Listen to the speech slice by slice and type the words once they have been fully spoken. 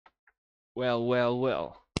Well, well,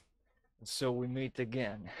 well. So we meet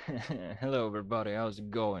again. Hello, everybody. How's it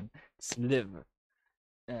going? It's Liv,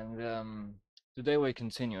 and today we're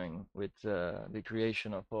continuing with the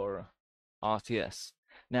creation of our RTS.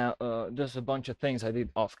 Now, there's a bunch of things I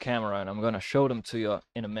did off camera, and I'm gonna show them to you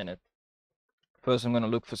in a minute. First, I'm gonna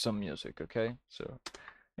look for some music, okay? So,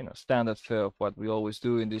 standard fare of what we always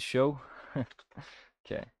do in this show.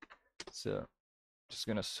 Okay, so just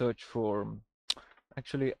gonna search for.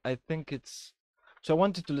 Actually, I think it's. So I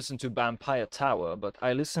wanted to listen to Vampire Tower, but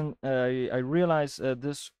I listened. I realized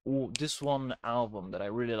this one album that I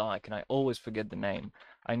really like, and I always forget the name.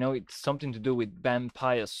 I know it's something to do with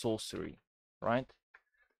vampire sorcery, right?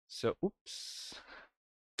 So, oops.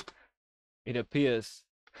 It appears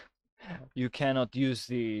you cannot use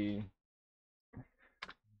the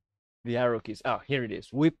arrow keys. Oh, here it is.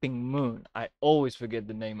 Whipping Moon. I always forget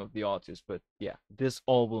the name of the artist, but yeah, this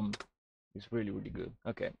album is really, really good.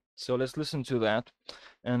 Okay, so let's listen to that,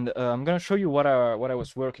 and I'm gonna show you what I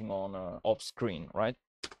was working on off screen, right?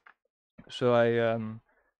 So I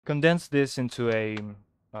condensed this into a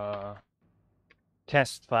uh,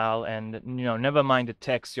 test file, and never mind the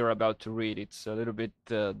text you're about to read. It's a little bit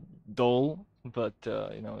dull, but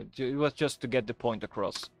it was just to get the point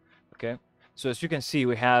across. Okay, so as you can see,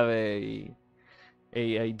 we have a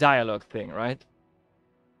dialogue thing, right?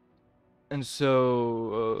 And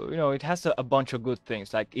so it has a bunch of good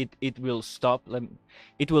things, like it will stop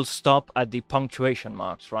at the punctuation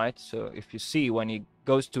marks, right? So if you see, when it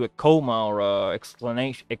goes to a comma or a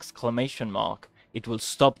exclamation mark, it will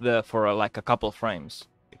stop there for like a couple frames.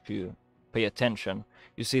 If you pay attention,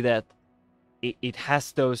 you see that it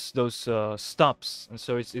has those stops, and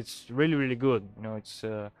so it's really, really good.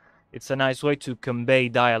 It's a nice way to convey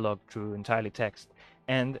dialogue through entirely text.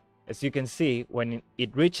 And as you can see, when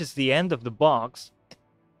it reaches the end of the box,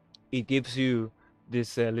 it gives you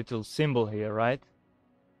this little symbol here, right?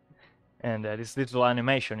 And this little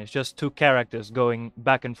animation is just two characters going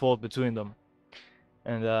back and forth between them.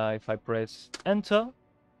 And if I press enter,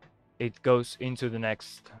 it goes into the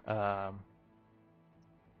next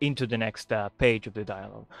page of the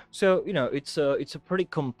dialogue. So it's a pretty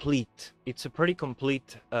complete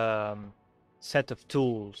set of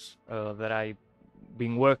tools that I've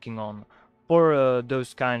been working on for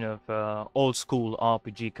those kind of old school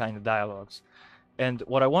RPG kind of dialogues. And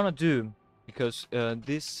what I want to do, because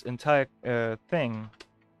this entire thing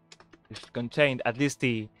is contained, at least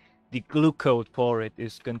the glue code for it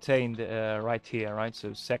is contained right here, right?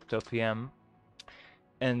 So sector PM,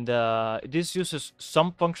 and this uses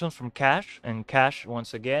some functions from cache, and cache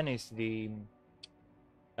once again is the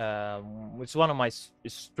it's one of my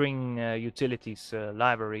string utilities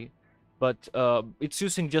library, but it's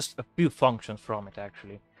using just a few functions from it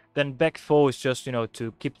actually. Then backflow is just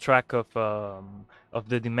to keep track of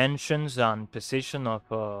the dimensions and position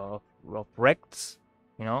of rects,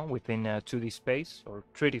 within 2D space or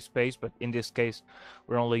 3D space, but in this case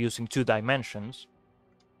we're only using 2 dimensions.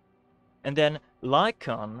 And then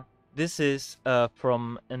Lycon, this is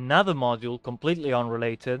from another module completely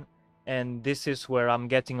unrelated, and this is where I'm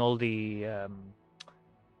getting all the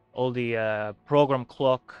program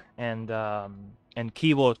clock and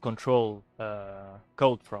keyboard control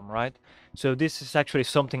code from, right? So this is actually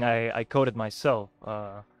something I coded myself,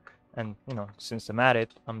 and since I'm at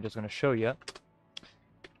it, I'm just gonna show you.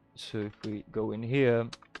 So if we go in here,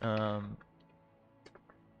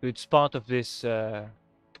 it's part of this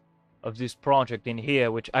project in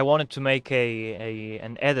here, which I wanted to make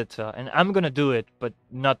an editor, and I'm gonna do it, but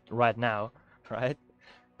not right now, right?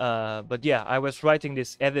 But yeah, I was writing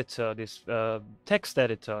this editor, this text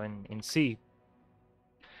editor in C,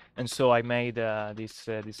 and so I made this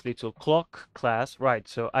little clock class, right?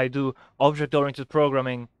 So I do object-oriented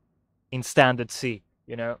programming in standard C.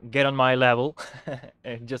 Get on my level.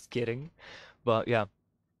 Just kidding, but yeah.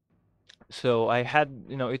 So I had,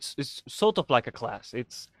 it's sort of like a class.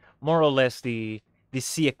 It's more or less the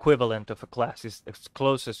C equivalent of a class. Is as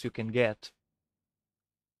close as you can get.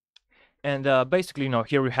 And basically,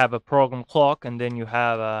 here you have a program clock, and then you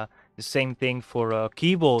have the same thing for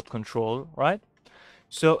keyboard control, right?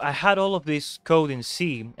 So I had all of this code in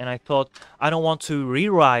C, and I thought I don't want to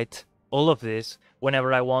rewrite all of this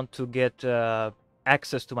whenever I want to get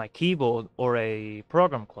access to my keyboard or a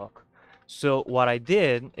program clock. So what I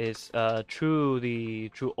did is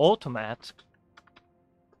through Automat,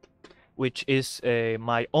 which is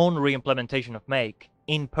my own re-implementation of Make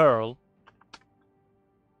in Perl,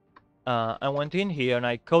 I went in here and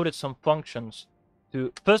I coded some functions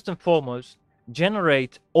to, first and foremost,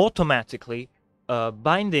 generate automatically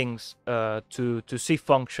bindings to C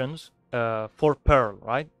functions for Perl,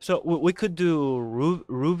 right? So we could do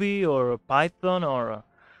Ruby or Python or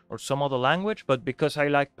some other language, but because I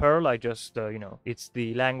like Perl, I just you know, it's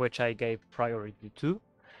the language I gave priority to,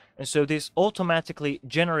 and so this automatically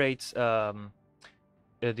generates a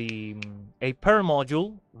Perl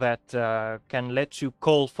module that can let you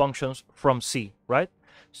call functions from C, right?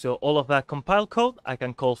 So all of that compiled code I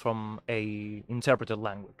can call from a interpreted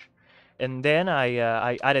language, and then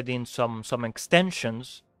I added in some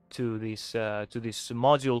extensions to this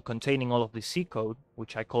module containing all of the C code,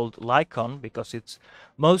 which I called Lycon because it's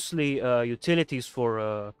mostly utilities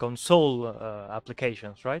for console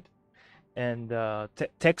applications, right? And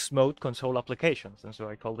text mode console applications, and so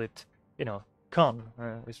I called it, you know, con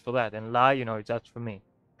is for that, and lie, you know, that's for me,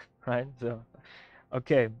 right? So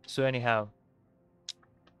okay, so anyhow,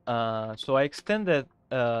 so I extended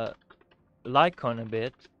Lycon a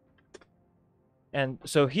bit, and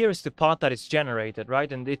so here is the part that is generated,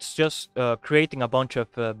 right? And it's just creating a bunch of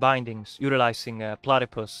bindings utilizing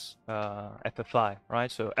platypus FFI,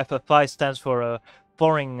 right? So FFI stands for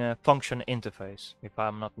foreign function interface, if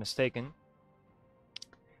I'm not mistaken.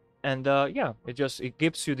 And yeah, it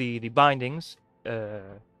gives you the bindings,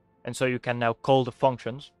 and so you can now call the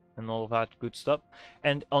functions and all of that good stuff.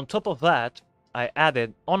 And on top of that, I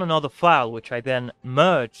added on another file, which I then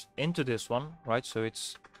merged into this one, right? So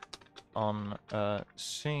it's on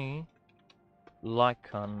C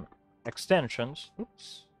Lycon extensions.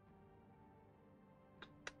 Oops.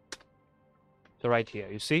 So right here,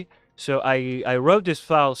 you see. So I wrote this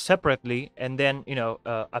file separately and then, you know,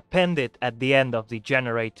 append it at the end of the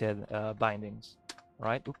generated bindings,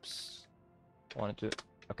 right? Oops, wanted to,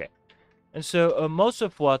 okay. And so most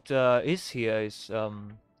of what is here is a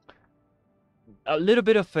little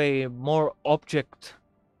bit of a more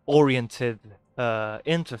object-oriented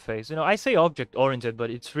interface. You know, I say object-oriented, but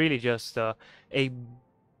it's really just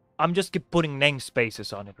I'm just keep putting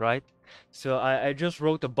namespaces on it, right? So I just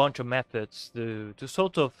wrote a bunch of methods to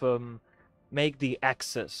sort of make the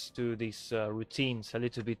access to these routines a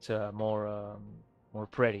little bit more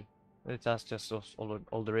pretty. That's just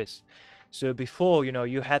all there is. So before, you know,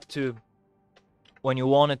 you had to, when you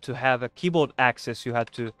wanted to have a keyboard access, you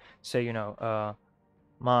had to say, you know,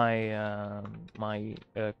 my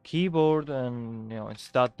keyboard, and, you know, and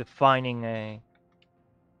start defining a,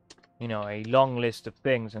 you know, a long list of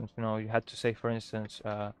things. And, you know, you had to say, for instance,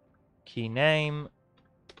 key name,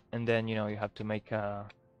 and then, you know, you have to make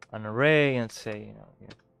an array and say, you know,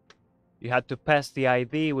 you had to pass the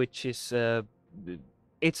ID, which is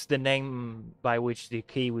it's the name by which the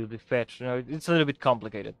key will be fetched. You know, it's a little bit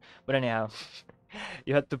complicated, but anyhow,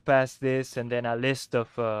 you had to pass this, and then a list of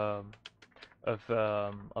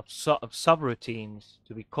subroutines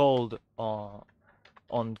to be called on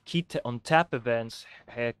on tap events,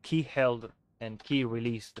 key held and key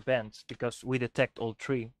released events, because we detect all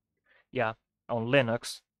three. Yeah, on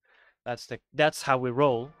Linux, that's how we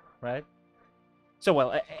roll, right? So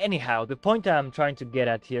well, anyhow, the point I'm trying to get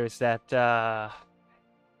at here is that a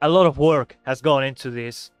lot of work has gone into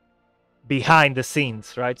this behind the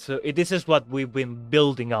scenes, right? So this is what we've been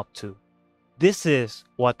building up to. This is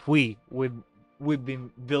what we've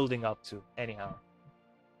been building up to, anyhow.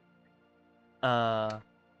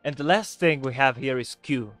 And the last thing we have here is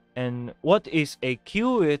queue. And what is a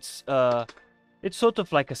queue? It's sort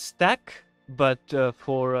of like a stack, but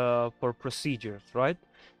for procedures, right?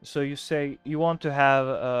 So you say you want to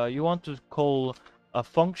have you want to call a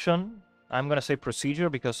function. I'm gonna say procedure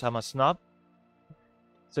because I'm a snob.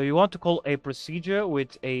 So you want to call a procedure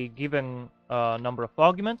with a given number of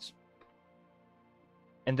arguments,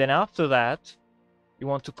 and then after that, you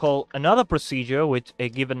want to call another procedure with a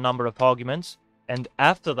given number of arguments, and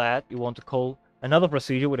after that, you want to call another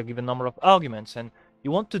procedure with a given number of arguments, and you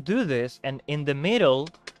want to do this, and in the middle,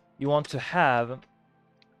 you want to have,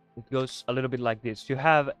 it goes a little bit like this. You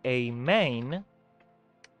have a main,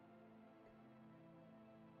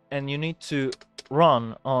 and you need to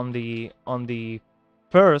run on the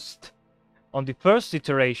first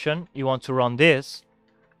iteration. You want to run this,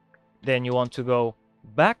 then you want to go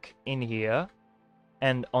back in here,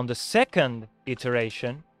 and on the second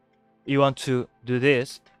iteration, you want to do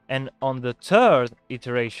this, and on the third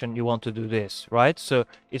iteration, you want to do this, right? So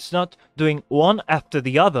it's not doing one after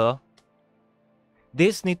the other.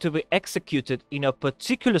 This needs to be executed in a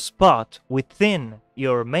particular spot within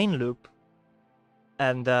your main loop,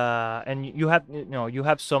 and you have, you know, you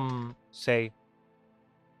have some, say,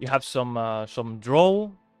 you have some draw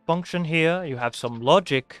function here, you have some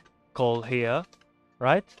logic call here,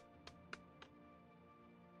 right?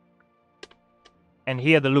 And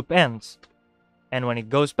here the loop ends, and when it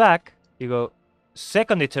goes back, you go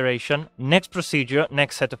second iteration, next procedure,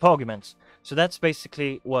 next set of arguments. So that's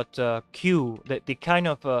basically what Q, the kind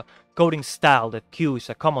of coding style that Q is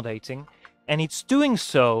accommodating, and it's doing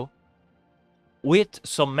so with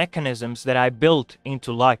some mechanisms that I built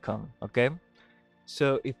into Lycon. Okay,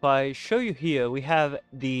 so if I show you here, we have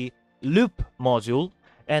the loop module,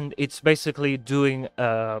 and it's basically doing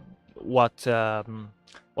what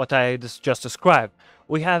I just described.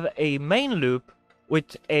 We have a main loop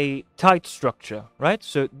with a tight structure, right?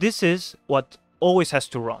 So this is what always has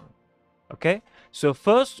to run. Okay, so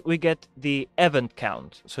first we get the event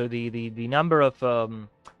count, so the number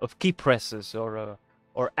of key presses or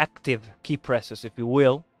active key presses, if you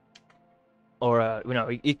will, or you know,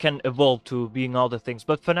 it can evolve to being other things,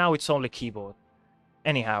 but for now it's only keyboard.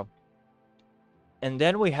 Anyhow, and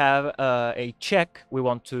then we have a check. We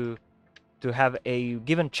want to have a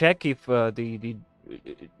given check if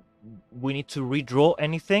we need to redraw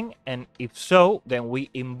anything, and if so, then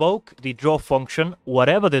we invoke the draw function.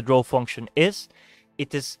 Whatever the draw function is,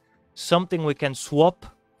 it is something we can swap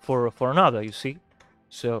for another, you see.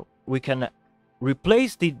 So we can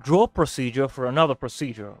replace the draw procedure for another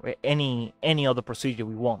procedure, any other procedure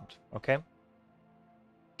we want. Okay,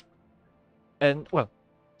 and well,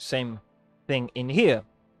 same thing in here.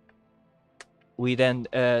 We then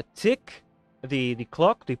tick the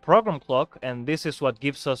clock, the program clock, and this is what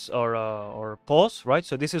gives us our pause, right?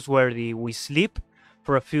 So this is where we sleep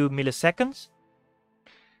for a few milliseconds.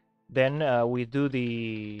 Then we do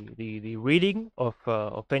the reading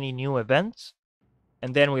of any new events,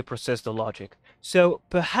 and then we process the logic. So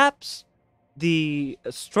perhaps the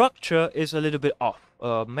structure is a little bit off.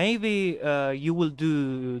 Maybe you will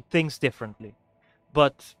do things differently,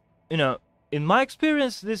 but you know, in my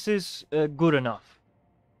experience, this is good enough.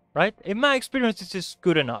 Right? In my experience, this is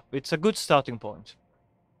good enough. It's a good starting point.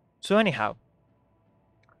 So anyhow,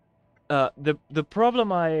 the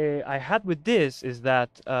problem I had with this is that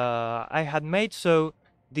I had made so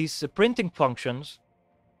these printing functions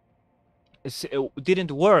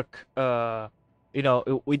didn't work. You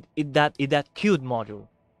know, in that queued module,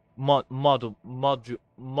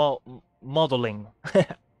 modeling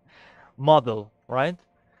model, right?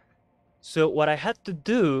 So what I had to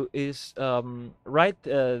do is write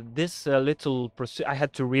this little I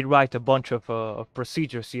had to rewrite a bunch of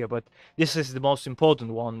procedures here, but this is the most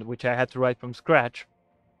important one, which I had to write from scratch.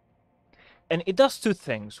 And it does two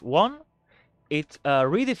things. One, it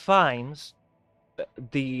redefines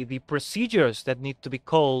the procedures that need to be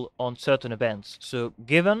called on certain events. So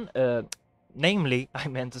given, namely, I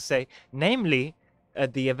meant to say, namely,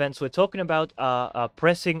 the events we're talking about are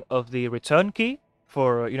pressing of the return key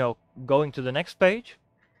for, you know, going to the next page,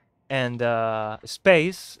 and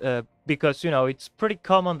space, because, you know, it's pretty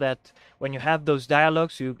common that when you have those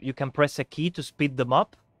dialogues, you can press a key to speed them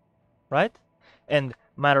up, right? And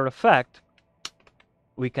matter of fact,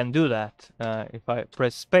 we can do that. If I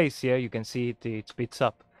press space here, you can see it speeds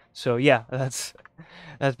up. So yeah, that's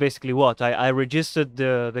basically what I registered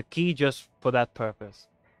the key just for that purpose.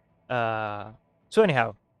 So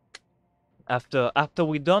anyhow, after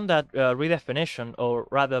we done that redefinition, or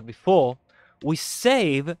rather before, we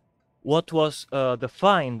save what was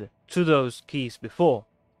defined to those keys before,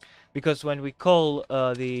 because when we call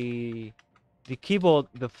the keyboard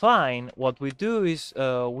define, what we do is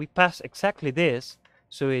we pass exactly this.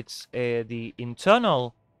 So it's the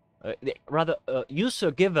internal, rather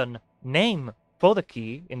user given name for the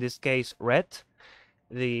key, in this case ret,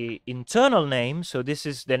 the internal name. So this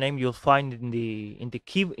is the name you'll find in the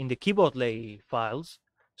keyboard lay files.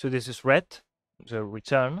 So this is ret, so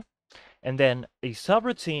return, and then a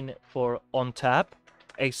subroutine for on tap,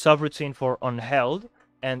 a subroutine for on held,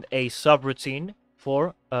 and a subroutine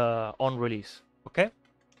for on release. Okay,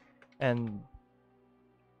 and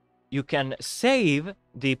you can save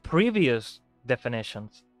the previous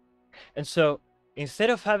definitions. And so instead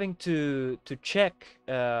of having to check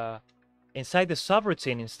inside the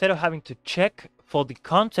subroutine, instead of having to check for the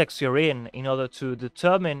context you're in order to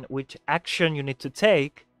determine which action you need to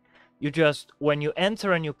take, you just, when you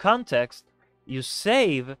enter a new context, you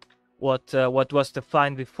save what was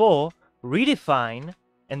defined before, redefine,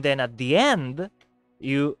 and then at the end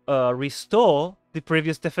you restore the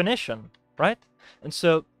previous definition, right? And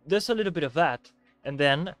so there's a little bit of that. And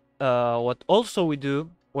then what also we do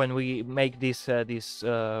when we make this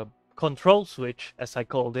control switch, as I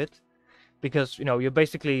called it, because, you know, you're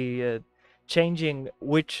basically changing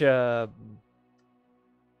which you're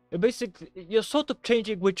sort of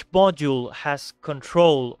changing which module has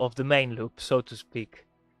control of the main loop, so to speak,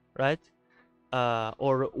 right?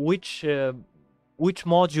 Or which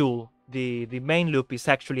module the main loop is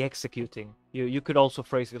actually executing. You could also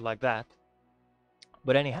phrase it like that.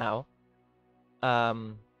 But anyhow,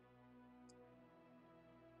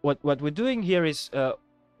 what we're doing here is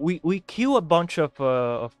we queue a bunch of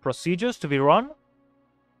procedures to be run,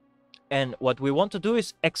 and what we want to do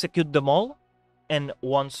is execute them all. And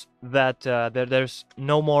once that there's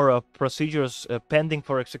no more procedures pending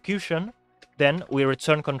for execution, then we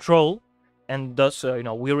return control, and thus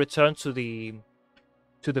we return to the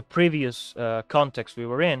previous context we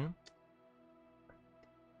were in.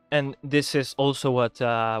 And this is also what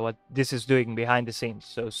this is doing behind the scenes.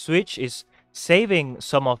 So switch is saving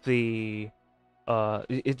some of the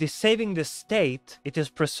it is saving the state. It is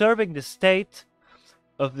preserving the state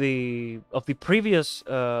of the previous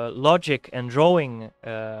logic and drawing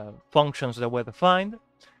functions that were defined,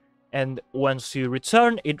 and once you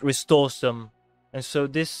return, it restores them. And so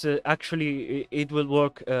this actually it will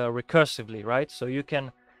work recursively, right? So you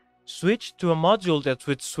can switch to a module that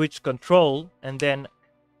would switch control, and then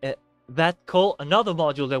that call another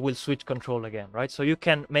module that will switch control again, right? So you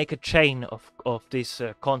can make a chain of these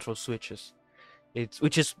control switches,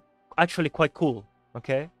 which is actually quite cool.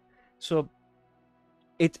 Okay, so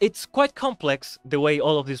it's quite complex the way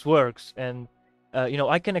all of this works, and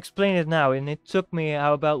I can explain it now, and it took me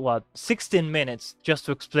about 16 minutes just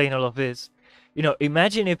to explain all of this.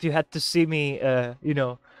 Imagine if you had to see me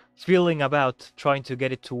feeling about trying to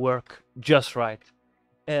get it to work just right.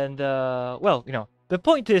 And the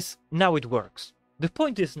point is now it works.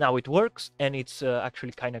 And it's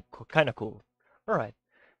actually kind of cool. All right,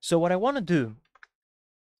 so what I want to do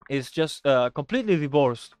is just completely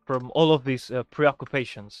divorced from all of these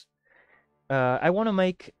preoccupations. I want to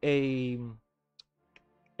make a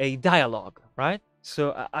dialogue, right?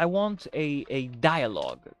 So I want a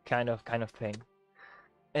dialogue kind of thing,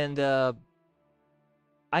 and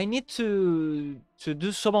I need to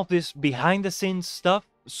do some of this behind the scenes stuff,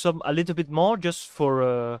 a little bit more, just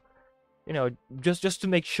for just to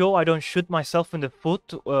make sure I don't shoot myself in the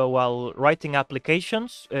foot while writing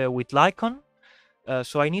applications with Lycon.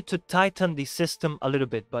 So I need to tighten the system a little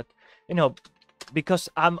bit, but because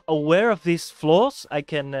I'm aware of these flaws, I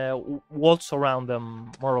can waltz around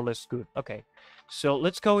them more or less good. Okay, so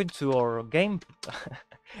let's go into our game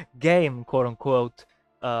quote unquote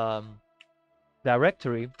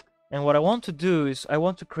directory, and what I want to do is I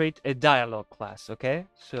want to create a dialog class. Okay,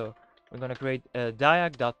 so we're gonna create a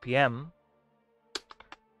diag.pm,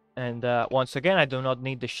 and once again, I do not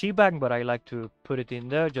need the shebang, but I like to put it in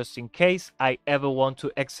there just in case I ever want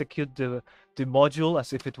to execute the module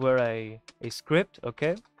as if it were a script.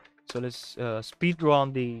 Okay, so let's speed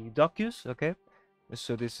run the docus. Okay,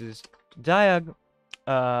 so this is diag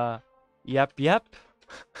yap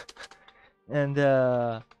and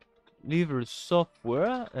liver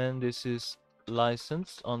software, and this is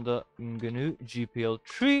licensed under GNU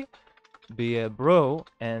GPL3 be a bro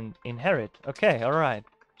and inherit. Okay, all right.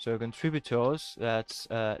 So contributors, that's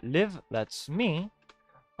live, that's me.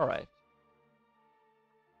 All right.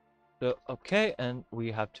 So okay, and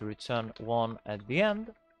we have to return 1 at the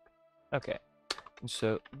end. Okay,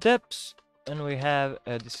 so deps, and we have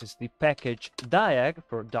this is the package diag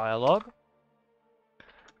for dialogue.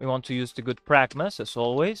 We want to use the good pragmas as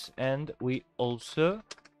always, and we also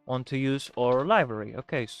want to use our library.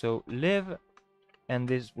 Okay, so live, and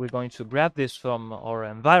this we're going to grab this from our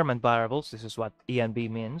environment variables. This is what env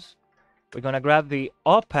means. We're gonna grab the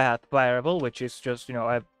opath variable, which is just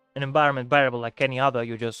an environment variable like any other.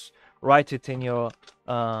 You just write it in your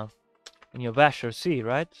vasher.c,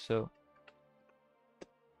 right? So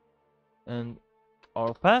and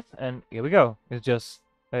our path, and here we go. It's just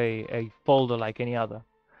a folder like any other.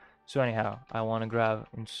 So anyhow, I want to grab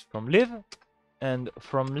from live, and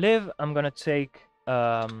from live I'm gonna take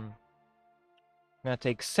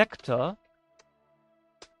sector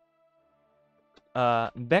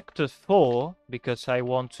vector 4, because I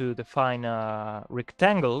want to define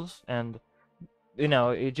rectangles, and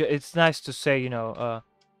it's nice to say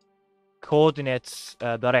coordinates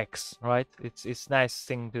 .x, right? It's nice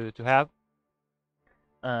thing to have.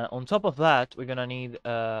 On top of that, we're gonna need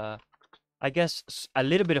I guess a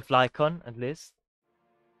little bit of Lycon at least.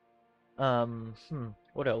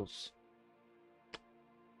 What else?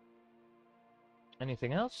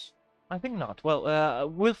 Anything else? I think not. Well,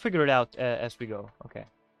 we'll figure it out as we go. Okay.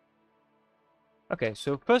 Okay,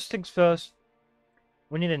 so first things first,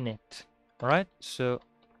 we need a knit. All right, so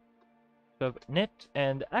knit,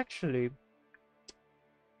 and actually,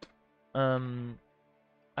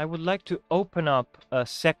 I would like to open up a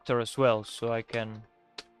sector as well, so I can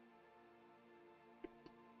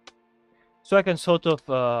sort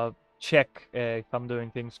of check if I'm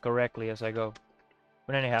doing things correctly as I go.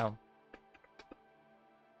 But anyhow,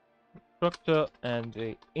 structure, and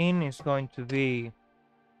the in is going to be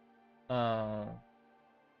Well,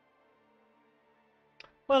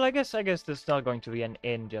 I guess there's not going to be an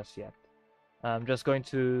end just yet. I'm just going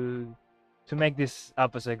to make this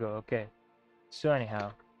up as I go. Okay. So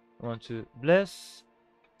anyhow, I want to bless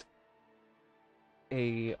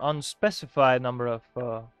a unspecified number of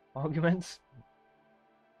arguments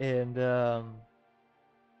and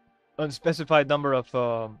unspecified number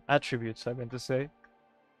of attributes, I meant to say,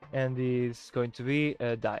 and is going to be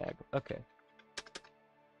a diag. Okay.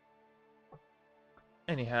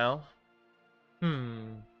 Anyhow,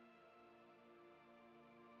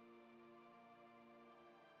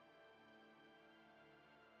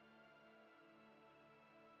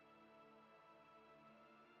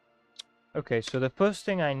 okay, so the first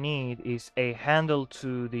thing I need is a handle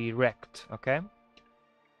to the rect, okay?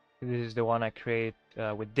 This is the one I create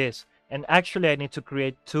with this. And actually I need to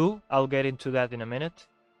create two. I'll get into that in a minute.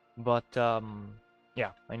 But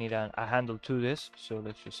yeah, I need a handle to this. So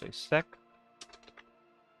let's just say sec.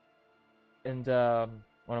 And I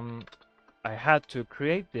had to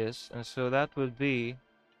create this. And so that will be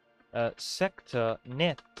sector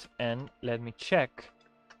net. And let me check.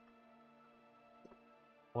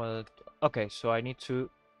 Well, okay, so I need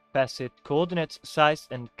to pass it coordinates, size,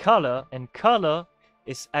 and color. And color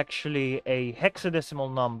is actually a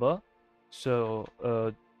hexadecimal number, so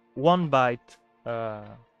 1 byte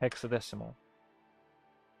hexadecimal.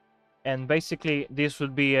 And basically, this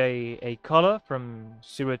would be a color from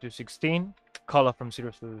 0 to 16, color from 0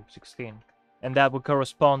 to 16, and that would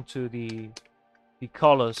correspond to the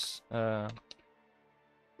colors that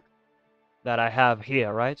I have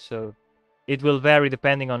here, right? So it will vary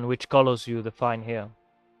depending on which colors you define here,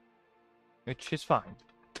 which is fine.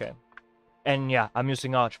 Okay. And yeah, I'm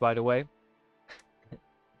using Arch, by the way.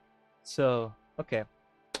 So, okay.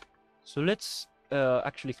 So let's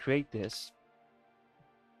actually create this.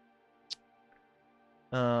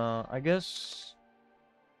 I guess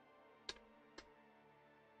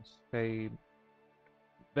say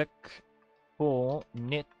back for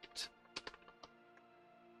knit,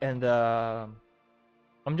 and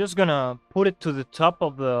I'm just gonna put it to the top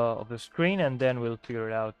of the screen, and then we'll figure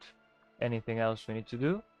out anything else we need to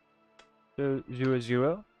do. So 0,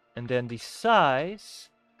 0, and then the size.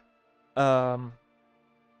 I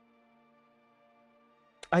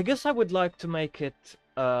guess I would like to make it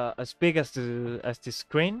as big as the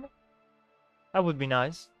screen. That would be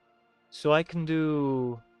nice. So I can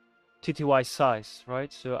do TTY size,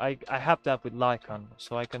 right? So I have that with Lycon,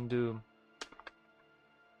 so I can do.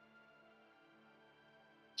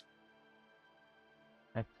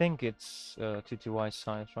 I think it's TTY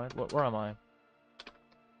size, right? Where am I?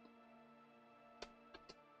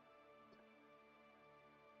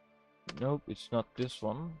 Nope, it's not this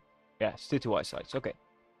one. Yeah, it's TTY size. Okay,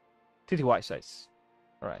 TTY size.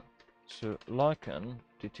 All right. So Lycon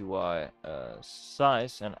TTY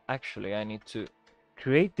size, and actually I need to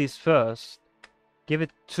create this first, give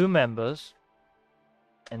it 2 members,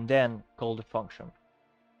 and then call the function.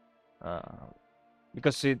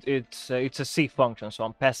 Because it's a C function, so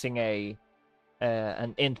I'm passing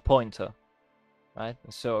an int pointer, right?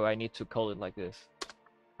 So I need to call it like this.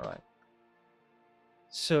 All right.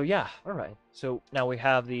 So yeah, all right. So now we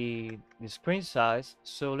have the screen size.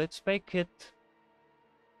 So let's make it.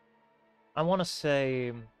 I want to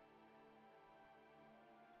say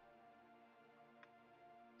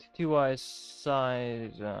TTY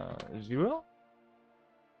size 0.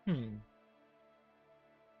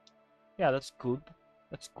 Yeah, that's good.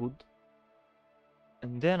 That's good.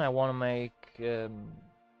 And then I want to make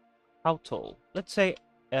how tall? Let's say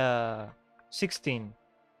 16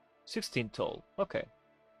 tall. Okay.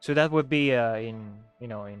 So that would be in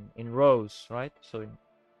rows, right? So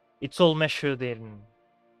it's all measured in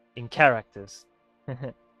characters.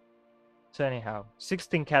 So anyhow,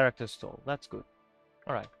 16 characters tall. That's good.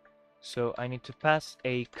 All right. So I need to pass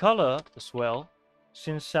a color as well,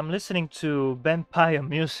 since I'm listening to vampire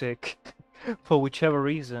music for whichever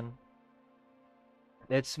reason.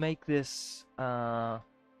 Let's make this. I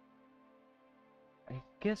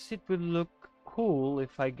guess it would look cool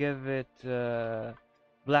if I give it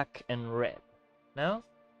black and red. No?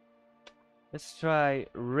 Let's try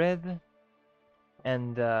red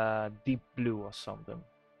and deep blue or something.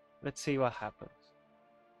 Let's see what happens.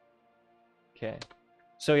 Okay.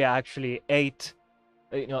 So yeah, actually 8.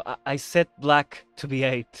 I set black to be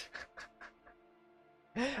 8.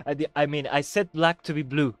 I mean, I set black to be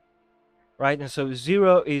blue, right? And so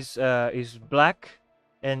 0 is black,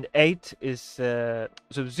 and 8 is so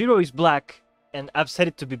 0 is black, and I've set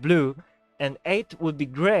it to be blue, and 8 would be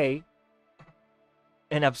gray,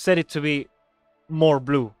 and I've set it to be more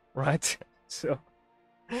blue, right? So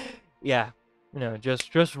yeah, you know,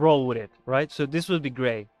 just roll with it, right? So this will be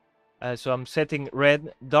gray. So I'm setting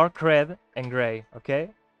red, dark red, and gray, okay?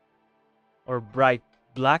 Or bright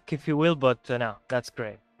black, if you will, but no, that's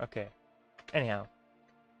gray. Okay. Anyhow,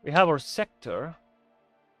 we have our sector.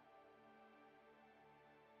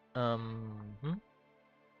 Hmm.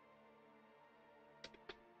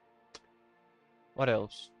 What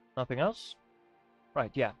else? Nothing else?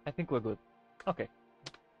 Right, yeah, I think we're good. Okay,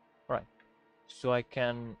 right. So I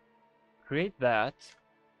can create that.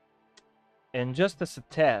 And just as a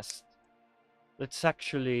test, let's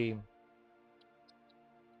actually...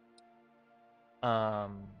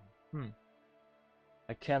 Um,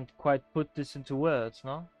 I can't quite put this into words,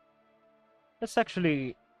 no? Let's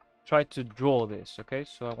actually try to draw this, okay?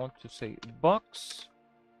 So I want to say box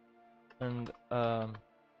and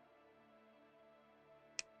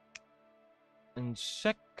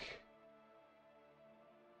sec.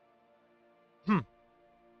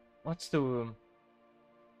 What's the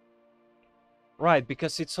right?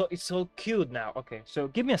 Because it's all cute now. Okay, so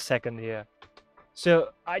give me a second here. So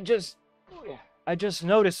I just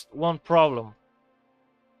noticed one problem.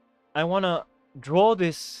 I wanna draw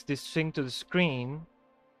this thing to the screen,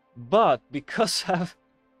 but because I've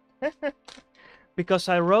because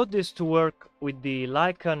I wrote this to work with the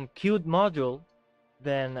Lycon Qt module,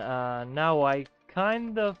 then now I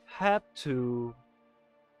kind of have to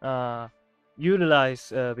utilize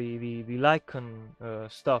the Lycon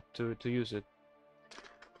stuff to use it.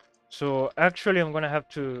 So actually, I'm gonna have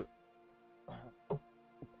to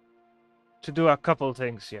do a couple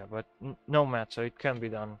things here, but no matter, it can be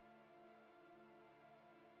done.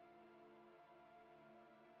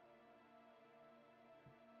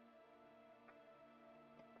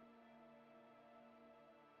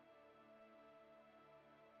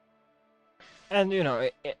 And you know,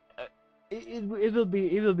 it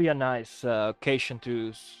will be a nice occasion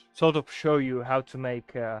to sort of show you how to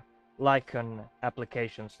make Lycon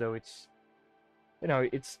applications. Though it's, you know,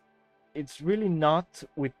 it's really not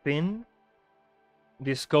within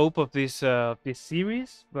the scope of this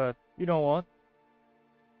series, but you know what?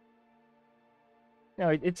 You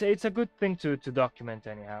know, it's a good thing to document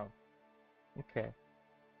anyhow. Okay,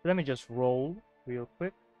 let me just roll real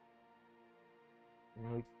quick.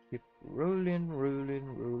 And we keep rolling.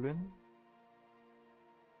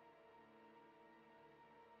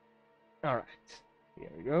 All right,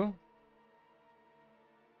 here we go.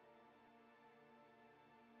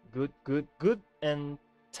 Good, and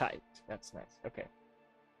tight. That's nice. Okay.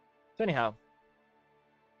 So anyhow,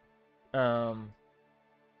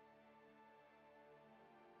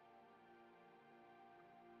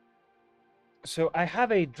 so I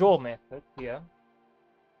have a draw method here,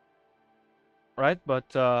 right?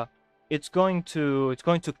 But it's going to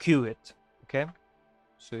queue it. Okay.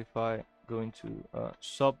 So if I go into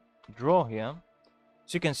sub draw here,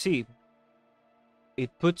 so you can see it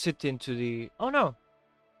puts it into the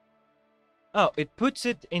it puts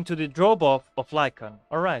it into the draw bar of Lycon.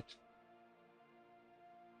 All right.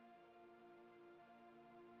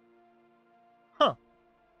 Huh.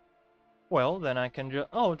 Well, then I can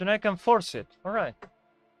then I can force it. All right.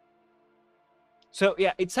 So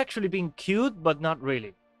yeah, it's actually being queued, but not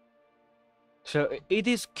really. So it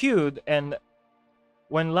is queued, and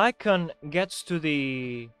when Lycon gets to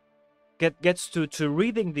the gets to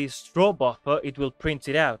reading the straw buffer, it will print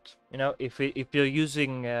it out. You know, if you're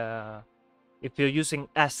using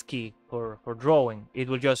ASCII for drawing, it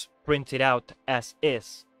will just print it out as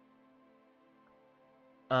is.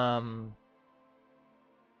 But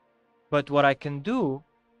what I can do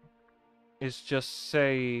is just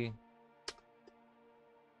say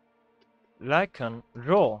Lycon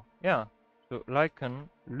draw. Yeah, so Lycon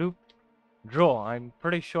loop draw. I'm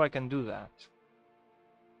pretty sure I can do that.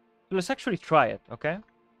 So let's actually try it, okay?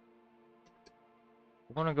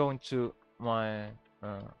 I'm gonna go into my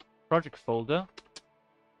project folder,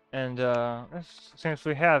 and since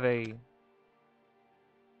we have a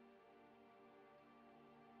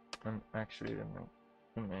actually let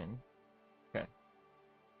me okay.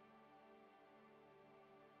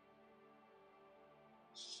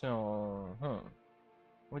 So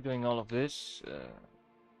we're doing all of this.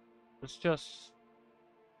 Let's just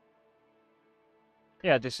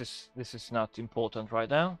yeah, this is not important right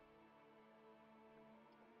now.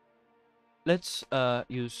 Let's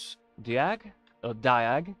use diag,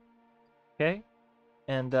 okay,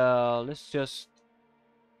 and let's just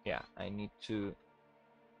I need to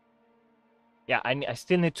I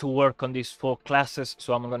still need to work on these 4 classes,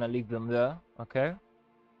 so I'm gonna leave them there, okay.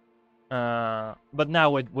 But now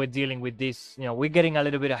we're dealing with this, you know, we're getting a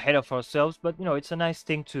little bit ahead of ourselves, but you know, it's a nice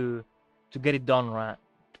thing to get it done right,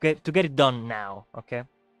 to get it done now, okay.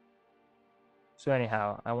 So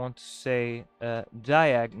anyhow, I want to say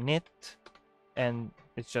diag knit, and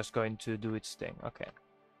it's just going to do its thing. Okay.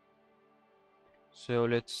 So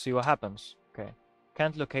let's see what happens. Okay.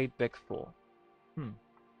 Can't locate back4.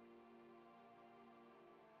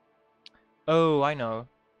 Oh, I know.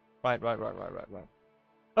 Right.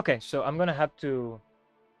 Okay, so I'm gonna have to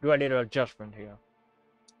do a little adjustment here.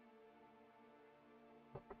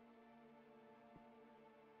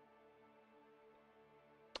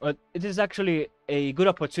 It is actually a good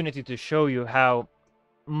opportunity to show you how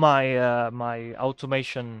my my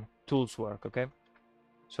automation tools work. Okay,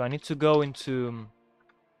 so I need to go into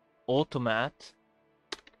automat.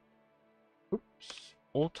 Oops,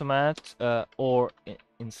 automat or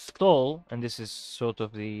install, and this is sort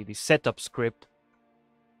of the setup script.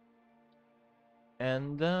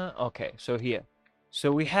 And okay, so here,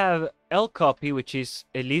 so we have lcopy, which is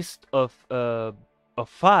a list of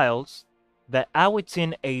files that are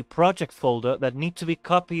within a project folder that need to be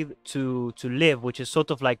copied to lib, which is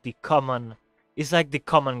sort of like the common, it's like the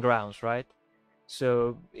common grounds, right?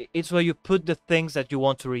 So it's where you put the things that you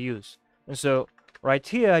want to reuse. And so right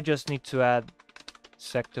here, I just need to add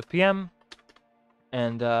sector pm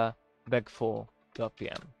and beg4.pm,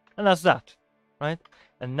 and that's that, right?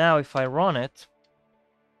 And now if I run it,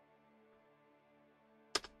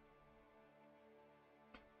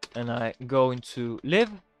 and I go into lib,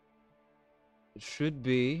 it should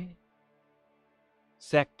be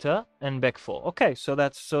sector and beg4. Okay, so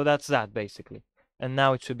that's that basically. And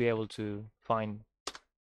now it should be able to find.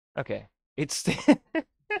 Okay, it's still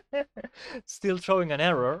still showing an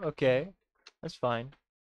error. Okay, that's fine.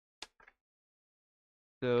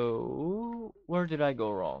 So where did I go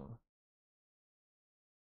wrong?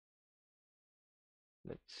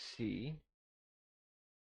 Let's see.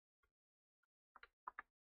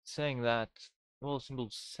 Saying that, well, symbol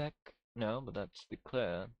sec. No, but that's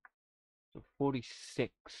declared. So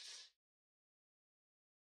 46.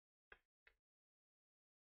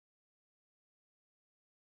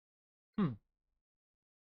 Hmm.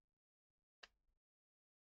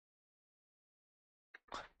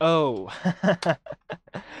 Oh.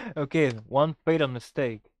 Okay, one fatal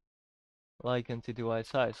mistake. Like entity-wide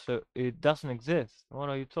size. So it doesn't exist. What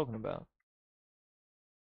are you talking about?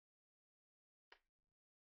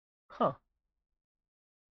 Huh.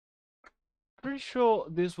 Pretty sure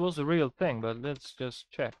this was a real thing, but let's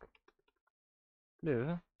just check.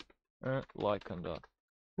 Live. Lycan dot.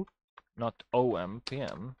 Not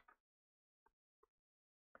OMPM.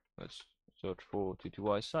 Let's search for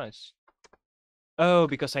TTY size. Oh,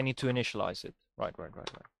 because I need to initialize it. Right.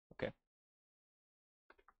 Okay.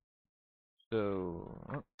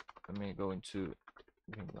 So let me go into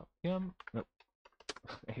PM. No,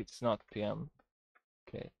 it's not PM.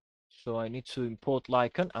 Okay. So I need to import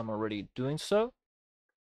Lycan. I'm already doing so.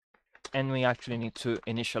 And we actually need to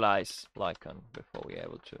initialize Lycan before we're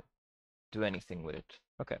able to do anything with it.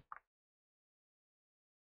 Okay.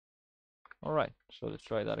 All right. So let's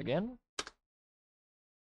try that again.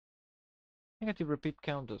 Negative repeat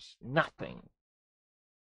count does nothing.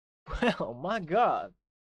 Well, my God.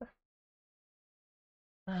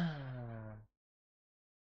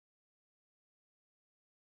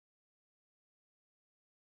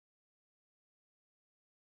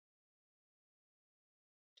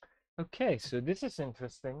 Okay, so this is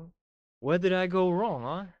interesting. Where did I go wrong,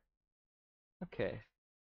 huh? Okay.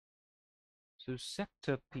 So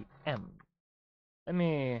sector PM. Let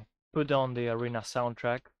me put on the arena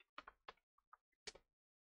soundtrack.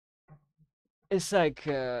 It's like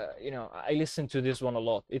you know, I listen to this one a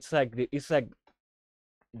lot. It's like the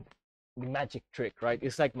magic trick, right?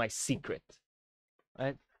 It's like my secret,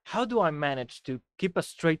 right? How do I manage to keep a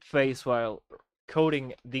straight face while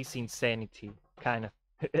coding these insanity kind of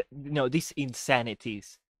these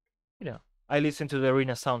insanities? I listen to the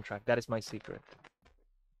arena soundtrack. That is my secret.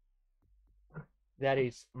 That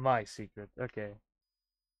is my secret. Okay.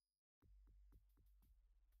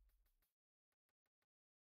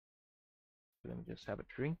 Let me just have a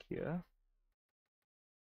drink here.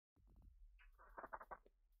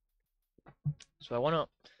 So I want to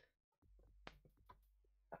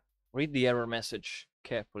read the error message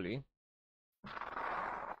carefully.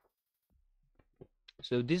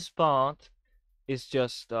 So this part is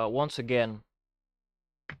just once again,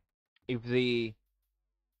 if the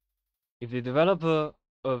developer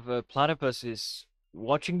of Platypus is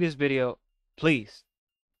watching this video, please,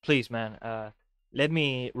 man, let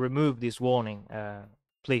me remove this warning.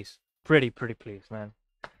 Please, pretty please, man.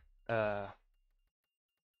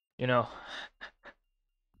 You know,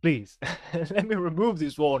 please, let me remove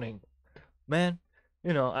this warning, man.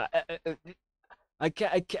 You know, I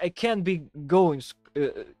can't be going,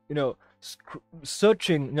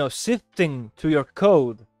 searching, no, sifting to your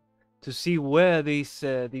code to see where these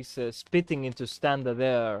spitting into standard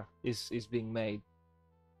error is being made.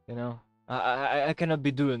 You know, I cannot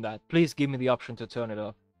be doing that. Please give me the option to turn it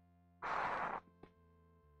off.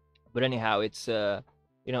 But anyhow, it's you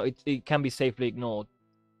know, it can be safely ignored.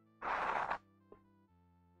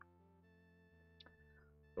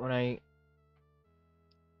 When I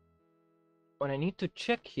need to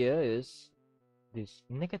check here is this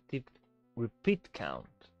negative repeat count.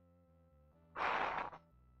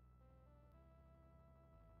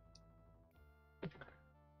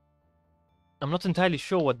 I'm not entirely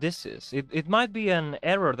sure what this is. It might be an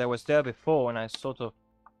error that was there before and I sort of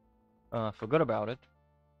forgot about it.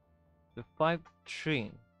 The 5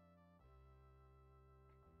 tree.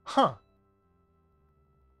 Huh.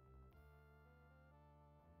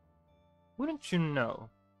 Wouldn't you know?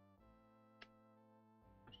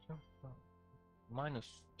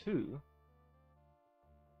 -2.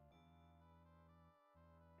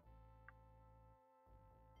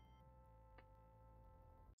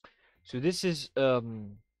 So this is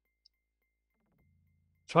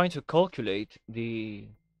trying to calculate the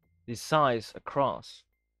size across.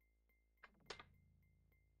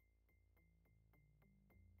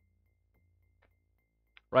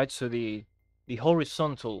 Right, so the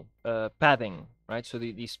horizontal padding, right? So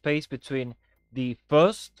the space between the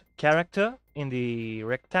first character in the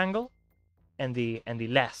rectangle and the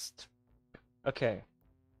last. Okay.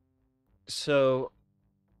 So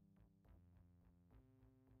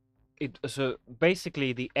so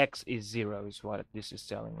basically the x is 0 is what this is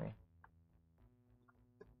telling me.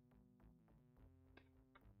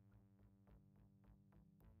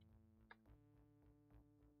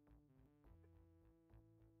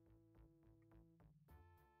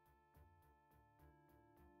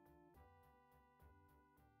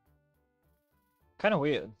 Kind of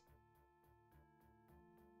weird.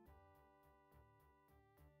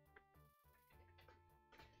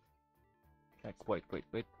 Like, wait,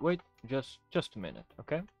 just a minute,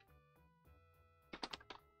 okay?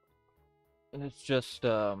 And it's just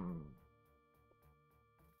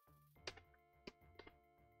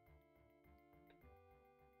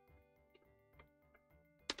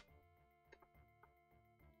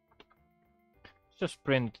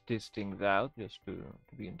print these things out just to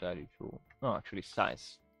be entirely sure. No, actually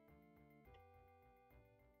size.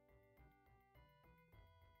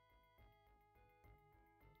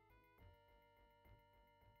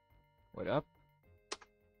 Wait up.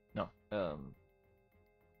 No,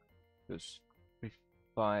 just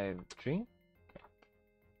 353. Okay.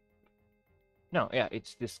 No, yeah,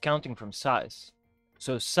 it's discounting from size.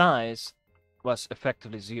 So size was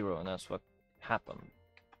effectively 0, and that's what happened.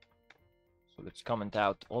 So let's comment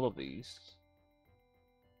out all of these.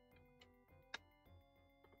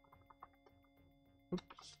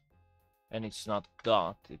 Oops. And it's not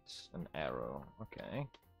dot, it's an arrow. Okay.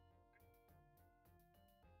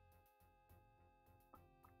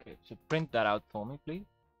 Okay, so print that out for me, please.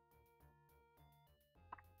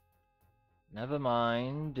 Never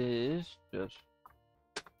mind this, just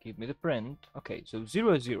give me the print. Okay, so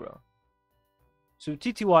 0, 0. So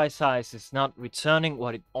TTY size is not returning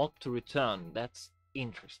what it ought to return. That's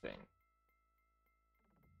interesting.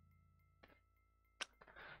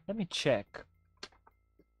 Let me check,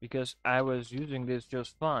 because I was using this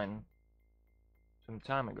just fine some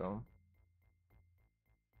time ago.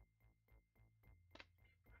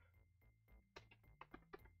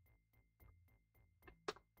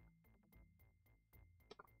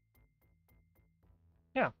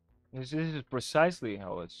 Yeah, this is precisely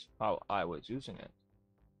how I was using it.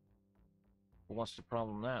 What's the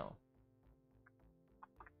problem now?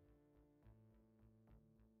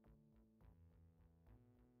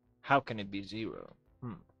 How can it be 0?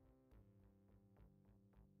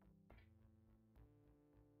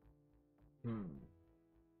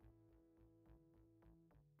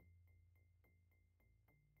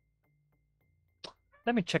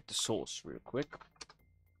 Let me check the source real quick.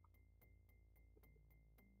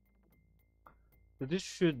 So this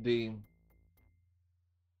should be...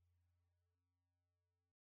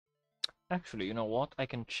 Actually, you know what? I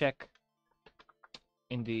can check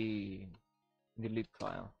in the lib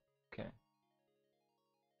file. Okay.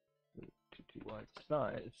 TTY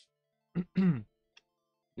size.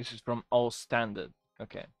 This is from all standard.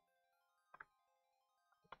 Okay.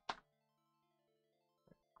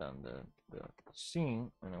 Standard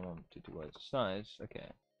scene, and I want TTY size.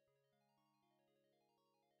 Okay.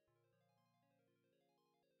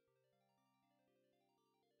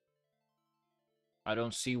 I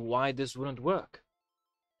don't see why this wouldn't work.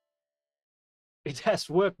 It has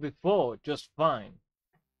worked before just fine.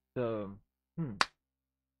 So,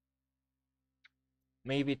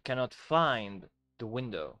 maybe it cannot find the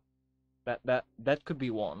window. That could be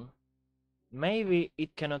one. Maybe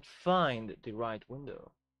it cannot find the right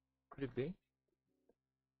window. Could it be?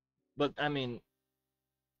 But I mean,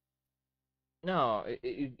 no,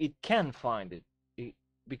 it can find it,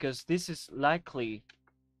 because this is likely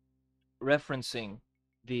referencing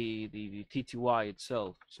the TTY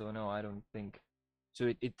itself. So no, I don't think.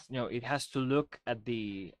 So it has to look at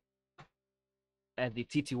the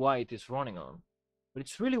TTY it is running on. But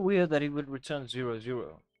it's really weird that it would return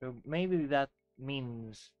 00. So maybe that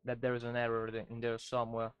means that there is an error in there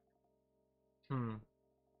somewhere.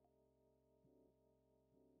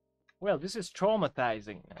 Well, this is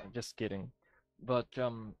traumatizing. Just kidding. But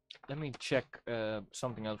let me check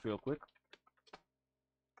something else real quick.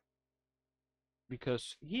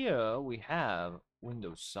 Because here we have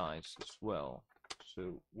window size as well.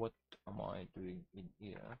 So what am I doing in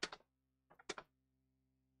here?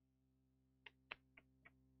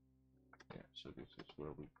 Yeah, so this is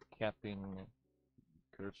where we're capping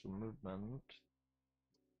cursor movement.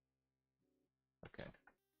 Okay.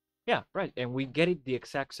 Yeah, right, and we get it the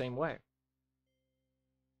exact same way.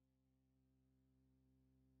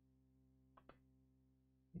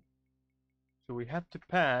 So we have to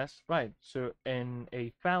pass, right, so in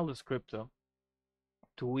a file descriptor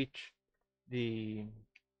to which the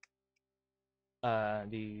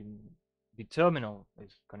terminal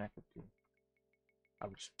is connected to, I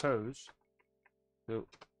would suppose. So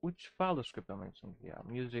which file descriptor am I using here?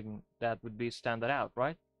 I'm using, that would be standard out,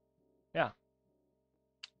 right? Yeah.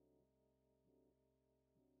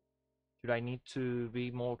 Should I need to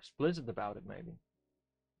be more explicit about it, maybe?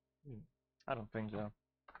 I don't think so.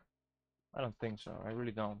 I don't think so. I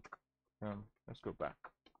really don't. Let's go back.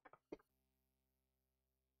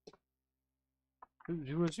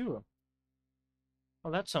 0, 0.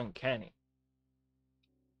 Oh, that's uncanny.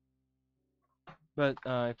 But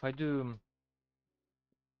if I do,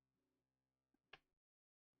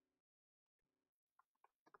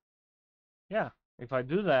 yeah, if I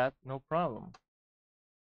do that, no problem.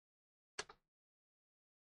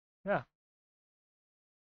 Yeah.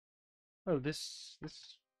 Well, it's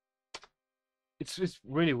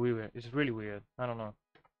really weird. It's really weird. I don't know.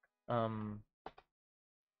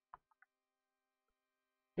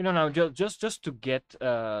 Now just to get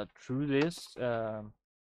through this, I'm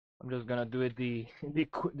just gonna do it the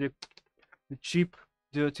cheap,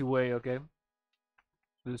 dirty way. Okay.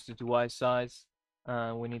 Boost it to Y size.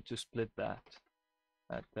 We need to split that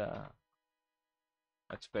at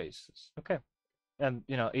spaces. Okay. And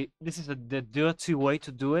this is the dirty way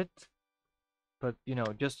to do it, but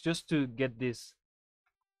just to get this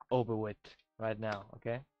over with right now.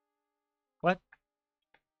 Okay. What?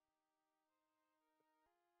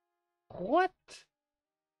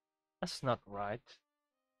 That's not right.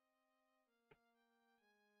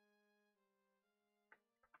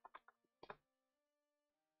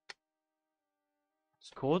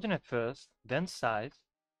 It's coordinate first, then size.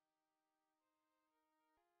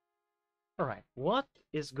 All right, what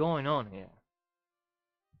is going on here?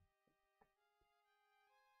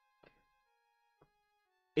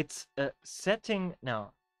 It's a setting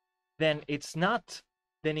now. Then it's not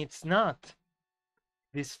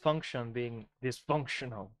this function being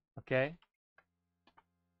dysfunctional. Okay.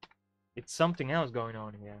 It's something else going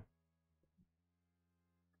on here.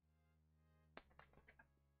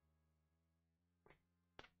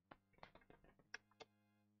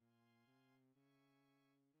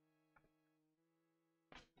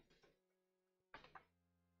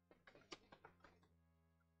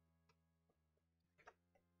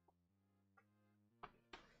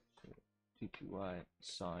 TTY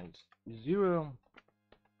size 0.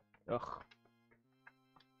 Ugh.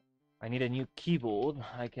 I need a new keyboard.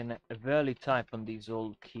 I can barely type on these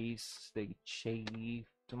old keys. They chafe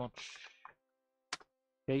too much.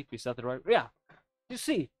 Chafe, is that the right? Yeah. You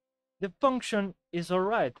see, the function is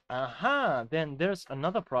alright. Aha, then there's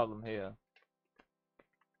another problem here.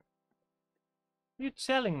 You're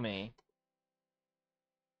telling me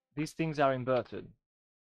these things are inverted?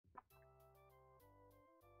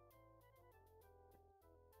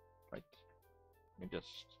 Right. Let me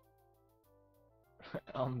just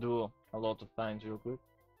undo a lot of times real quick.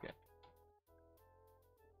 Okay.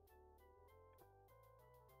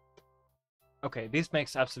 Okay, this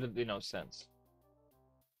makes absolutely no sense.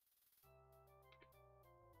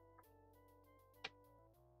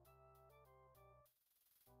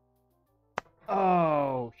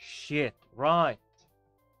 Oh shit, right.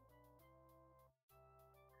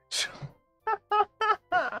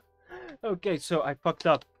 Okay, so I fucked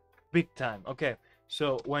up big time. Okay,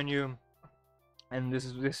 so when you and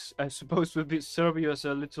this I suppose will be serve you as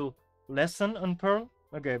a little lesson on Perl.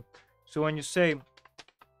 Okay, so when you say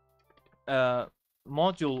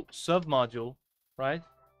module submodule, right?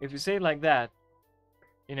 If you say it like that,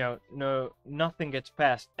 you know, no, nothing gets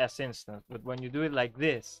passed as instance. But when you do it like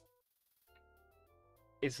this,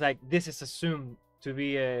 it's like this is assumed to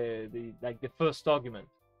be the first argument,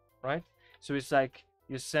 right? So it's like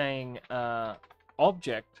you're saying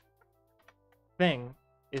object thing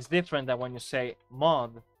is different than when you say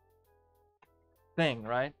mod thing,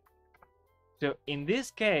 right? So in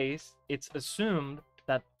this case, it's assumed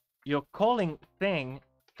that you're calling thing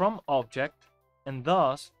from object, and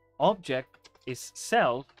thus object is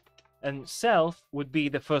self, and self would be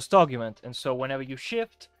the first argument. And so whenever you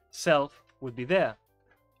shift, self would be there.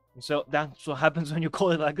 And so that's what happens when you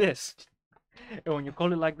call it like this. And when you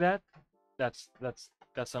call it like that, that's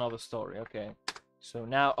another story. Okay. So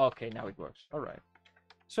now, okay, now it works. All right.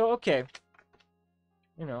 So okay,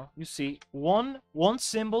 you know, you see one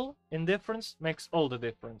symbol in difference makes all the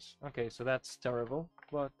difference. Okay, so that's terrible,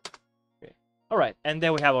 but okay. All right, and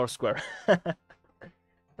there we have our square.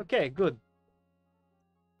 Okay, good.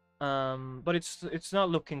 But it's not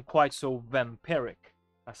looking quite so vampiric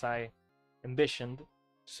as I envisioned.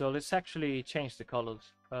 So let's actually change the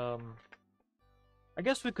colors. I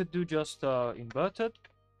guess we could do just inverted,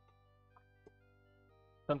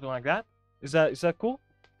 something like that. Is that cool?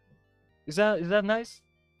 Is that nice?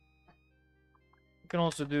 You can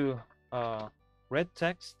also do red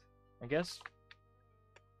text, I guess.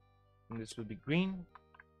 And this would be green.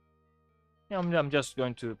 Yeah, I'm just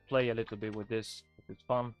going to play a little bit with this. It's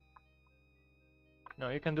fun. No,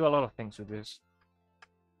 you can do a lot of things with this.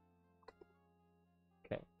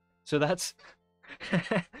 Okay, so that's.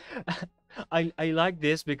 I like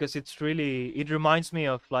this because it's really, it reminds me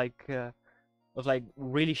of like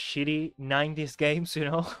really shitty 90s games, you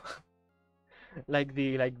know. like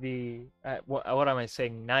the what am I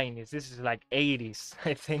saying, 90s? This is like 80s,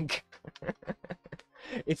 I think.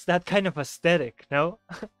 It's that kind of aesthetic, no?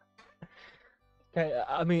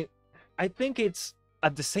 I mean, I think it's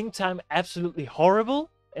at the same time absolutely horrible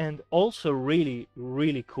and also really,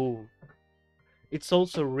 really cool. It's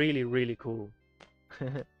also really, really cool.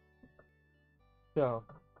 So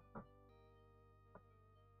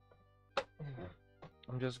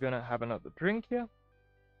I'm just gonna have another drink here.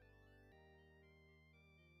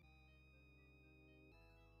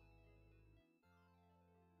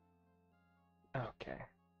 Okay.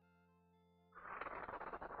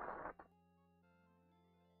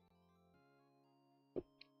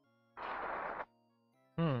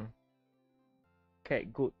 Okay,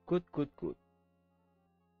 good.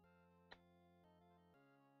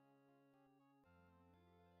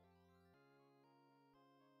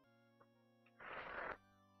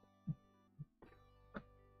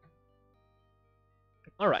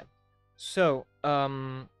 All right. So,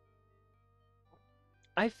 I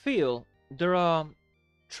feel there are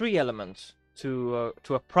three elements to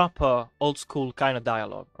a proper old school kind of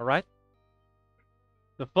dialogue. All right.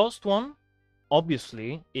 The first one,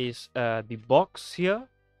 obviously, is the box here,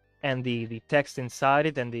 and the text inside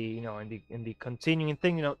it, and the in the continuing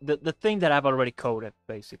thing. You know, the thing that I've already coded,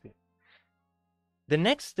 basically. The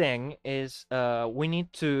next thing is we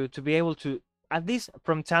need to be able to, at least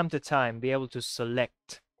from time to time, be able to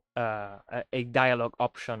select a dialogue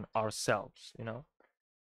option ourselves, you know.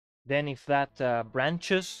 Then if that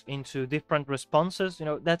branches into different responses, you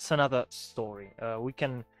know, that's another story. We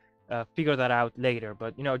can figure that out later.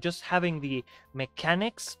 But, you know, just having the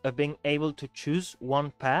mechanics of being able to choose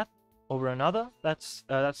one path over another, that's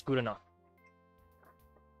good enough.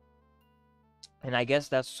 And I guess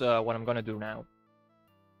that's what I'm going to do now.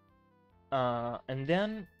 And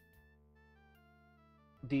then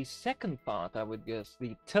the second part, I would guess,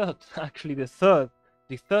 the third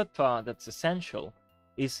part that's essential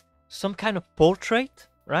is some kind of portrait,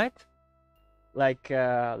 right? Like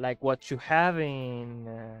what you have in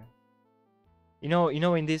you know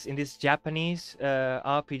in this Japanese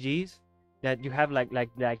RPGs, that you have like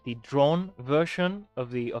the drawn version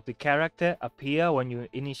of the character appear when you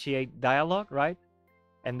initiate dialogue, right?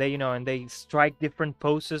 And they, you know, and they strike different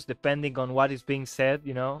poses depending on what is being said,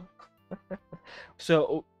 you know.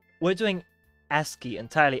 So we're doing ASCII,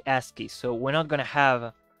 entirely ASCII, so we're not gonna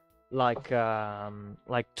have like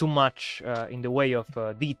too much in the way of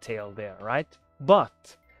detail there, right?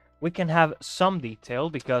 But we can have some detail,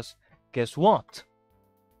 because guess what?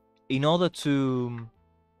 In order to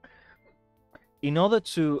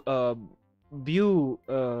view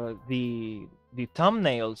the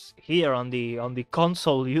thumbnails here on the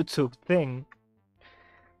console YouTube thing,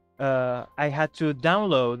 I had to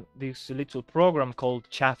download this little program called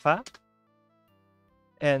Chafa,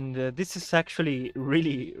 And this is actually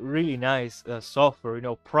really nice software. You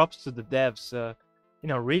know, props to the devs. You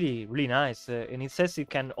know, really nice. And it says it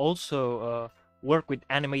can also work with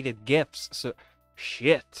animated GIFs. So,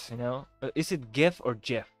 shit. You know, is it GIF or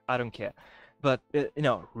GIF? I don't care. But you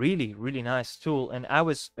know, really nice tool. And I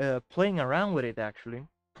was playing around with it actually,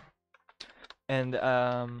 and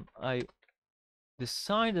I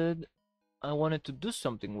decided I wanted to do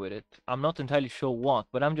something with it. I'm not entirely sure what,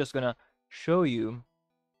 but I'm just gonna show you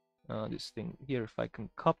this thing here if I can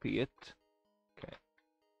copy it. Okay.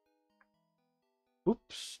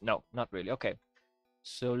 Oops. No, not really. Okay.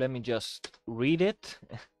 So let me just read it.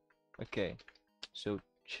 Okay. So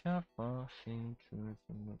Java features.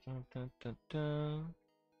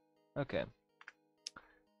 Okay.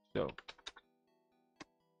 So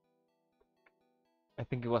I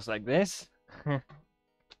think it was like this.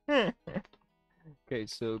 Okay,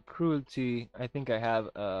 so cruelty. I think I have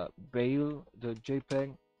Veil, the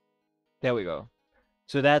JPEG. There we go.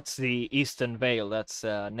 So that's the Eastern Veil. That's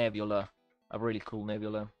Nebula, a really cool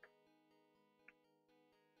nebula.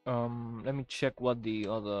 Let me check what the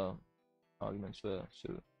other arguments were.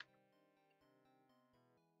 So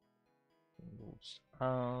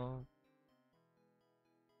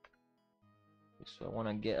so I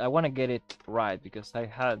wanna get it right because I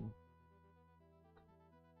had.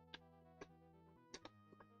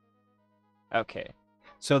 Okay,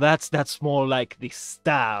 so that's more like the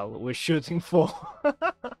style we're shooting for.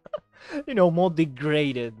 You know, more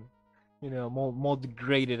degraded. You know, more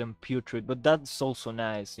degraded and putrid, but that's also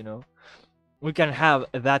nice. You know, we can have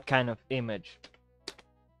that kind of image,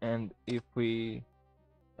 and if we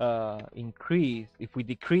decrease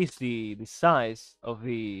the size of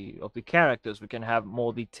the characters, we can have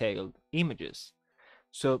more detailed images.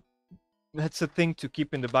 So that's a thing to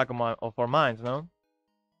keep in the back of our minds, no?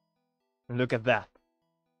 And look at that.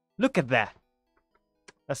 Look at that.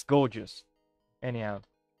 That's gorgeous. Anyhow,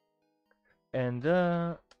 and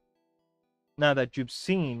now that you've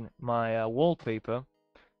seen my wallpaper,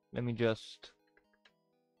 let me just.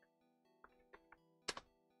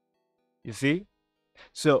 You see?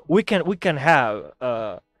 So we can have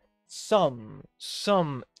some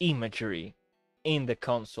imagery in the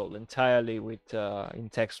console entirely with in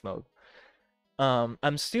text mode.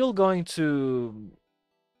 I'm still going to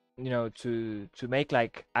to make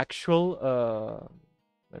like actual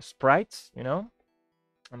sprites. You know,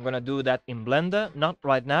 I'm gonna do that in Blender, not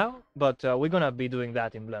right now, but we're gonna be doing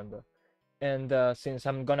that in Blender. And since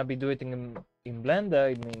I'm gonna be doing it in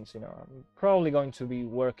Blender, it means I'm probably going to be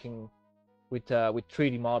working with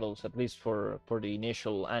 3D models, at least for the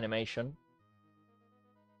initial animation.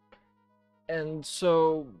 And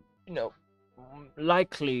so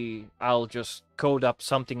likely I'll just code up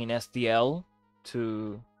something in SDL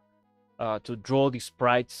to draw the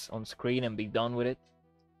sprites on screen and be done with it.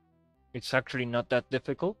 It's actually not that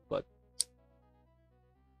difficult, but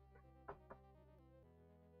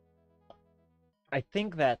I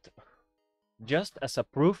think that just as a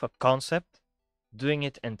proof of concept, doing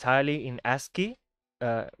it entirely in ASCII,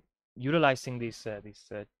 utilizing these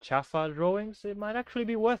Java drawings, it might actually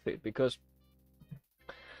be worth it, because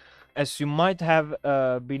as you might have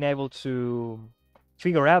been able to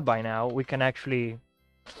figure out by now, we can actually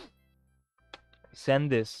send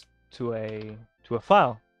this to a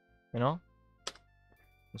file,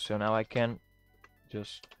 So now I can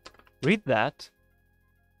just read that,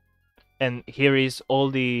 and here is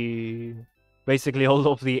basically all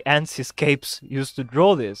of the ants escapes used to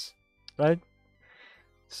draw this, right?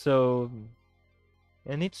 So,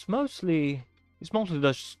 and it's mostly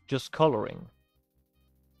just coloring.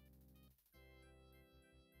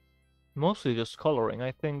 Mostly just coloring,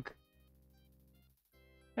 I think.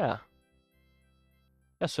 Yeah.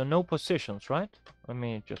 Yeah, so no positions, right? Let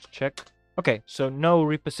me just check. Okay, so no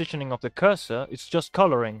repositioning of the cursor, it's just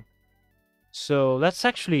coloring. So that's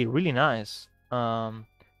actually really nice.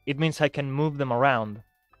 It means I can move them around.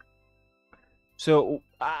 So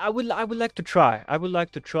I would like to try. I would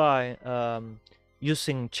like to try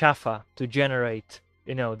using Java to generate,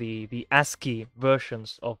 the ASCII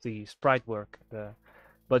versions of the sprite work.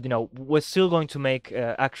 But we're still going to make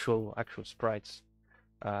actual sprites,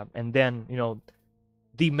 and then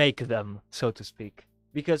demake them, so to speak,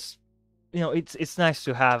 because it's nice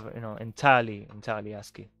to have entirely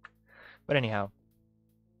ASCII. But anyhow,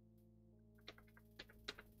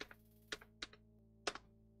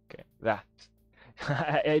 okay, that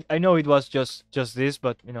I know it was just this,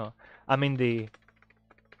 but I'm in the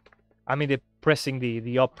pressing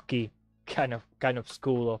the up key kind of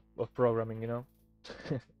school of programming.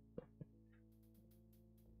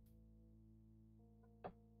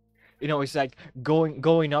 You know, it's like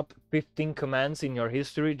going up 15 commands in your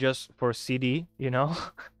history just for CD, you know?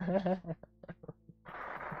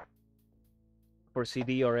 For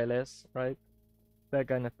CD or LS, right? That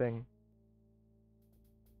kind of thing.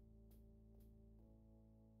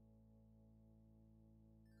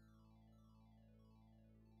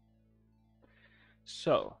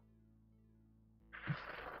 So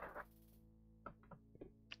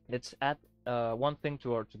let's add one thing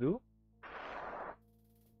to our to-do,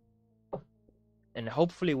 and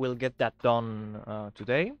hopefully we'll get that done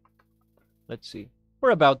today. Let's see.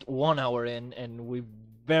 We're about 1 hour in, and we've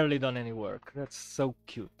barely done any work. That's so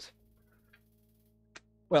cute.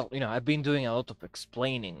 Well, you know, I've been doing a lot of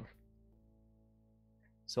explaining,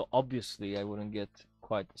 so obviously I wouldn't get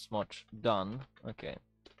quite as much done. Okay.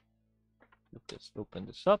 Let's open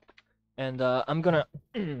this up, and I'm gonna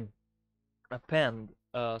append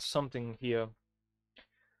something here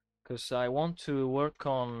because I want to work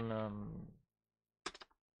on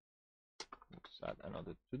let's add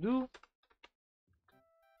another to do,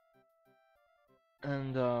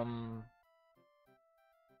 and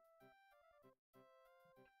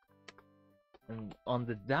on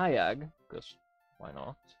the diag, because why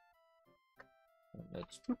not? And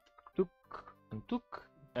let's took,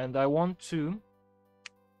 and I want to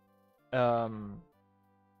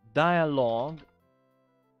dialogue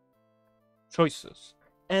choices.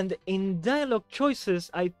 And in dialogue choices,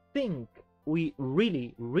 I think we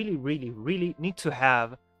really need to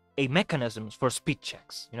have a mechanisms for speed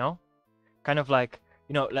checks, you know? Kind of like,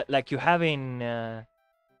 you know, like you have in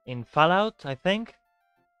Fallout, I think.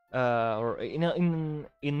 Or in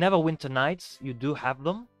Neverwinter Nights, you do have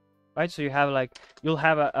them, right? So you have like, you'll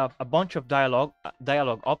have a bunch of dialogue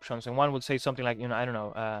options, and one would say something like, you know, I don't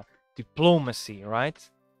know, diplomacy, right?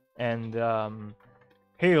 And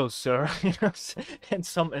hail, sir, you know, and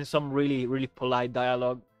some really polite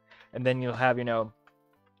dialogue, and then you'll have, you know,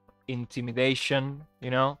 intimidation,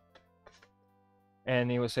 you know,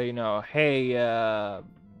 and he will say, you know, hey,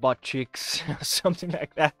 butt cheeks, something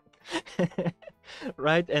like that.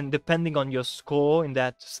 Right? And depending on your score in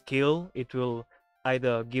that skill, it will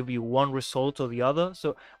either give you one result or the other.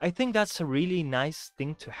 So I think that's a really nice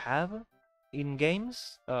thing to have in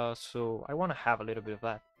games. So I want to have a little bit of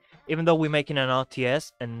that. Even though we're making an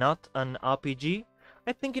RTS and not an RPG,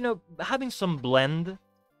 I think, you know, having some blend,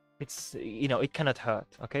 it's, you know, it cannot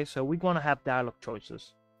hurt. Okay, so we want to have dialogue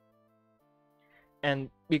choices. And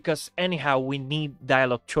because anyhow we need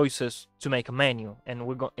dialogue choices to make a menu, and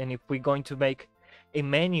if we're going to make a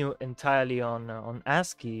menu entirely on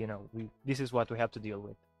ASCII, you know, this is what we have to deal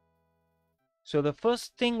with. So the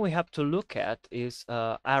first thing we have to look at is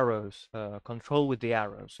arrows, control with the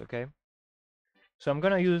arrows. Okay, so I'm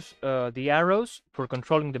gonna use the arrows for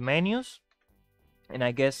controlling the menus, and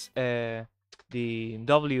I guess the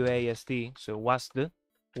WASD, so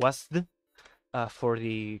WASD for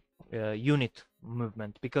the unit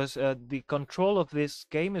movement, because the control of this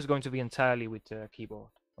game is going to be entirely with the keyboard.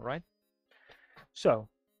 All right, so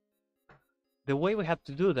the way we have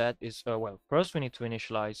to do that is well, first we need to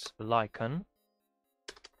initialize Lycon,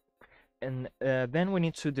 and then we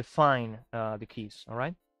need to define the keys. All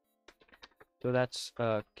right, so that's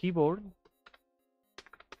keyboard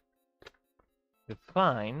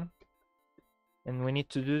define, and we need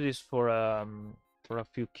to do this for a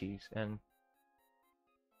few keys. And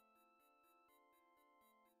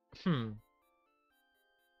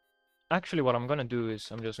actually what I'm gonna do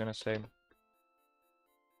is I'm just gonna say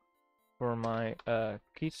for my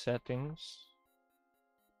key settings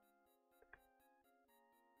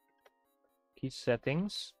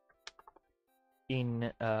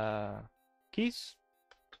in keys,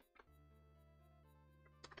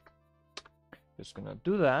 just gonna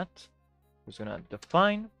do that, just gonna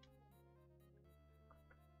define,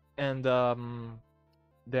 and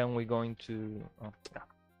then we're going to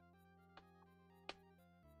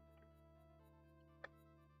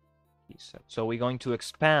key set. So we're going to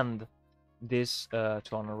expand this to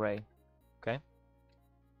an array. Okay,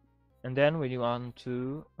 and then we want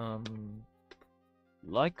to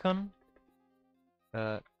Lycon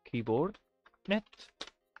keyboard net,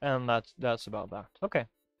 and that's about that. Okay,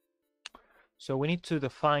 so we need to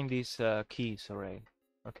define these keys array.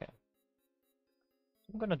 Okay,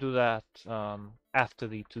 I'm gonna do that after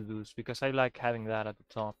the to-dos, because I like having that at the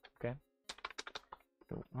top. Okay,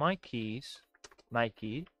 so my key,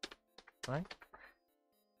 right?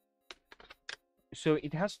 So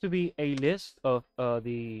it has to be a list of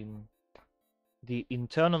the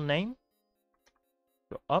internal name.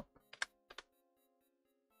 So up,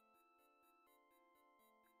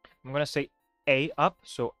 I'm gonna say A up,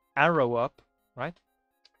 so arrow up, right?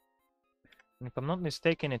 If I'm not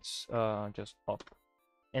mistaken, it's just pop.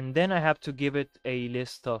 And then I have to give it a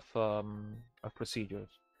list of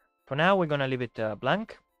procedures. For now, we're gonna leave it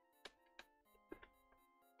blank.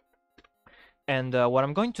 And what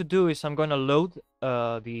I'm going to do is I'm gonna load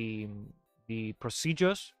the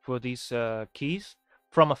procedures for these keys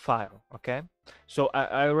from a file. Okay, so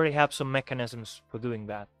I already have some mechanisms for doing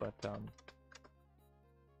that, but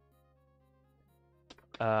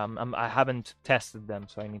I haven't tested them,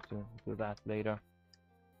 so I need to do that later.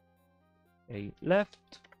 A left,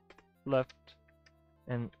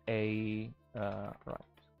 and a right.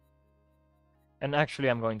 And actually,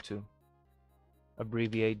 I'm going to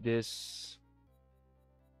abbreviate this.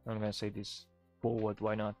 I'm going to say this forward.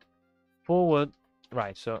 Why not? Forward,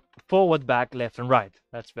 right. So forward, back, left, and right.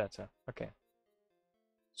 That's better. Okay.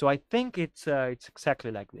 So I think it's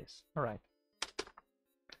exactly like this. All right.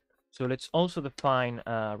 So let's also define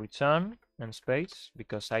return and space,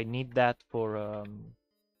 because I need that for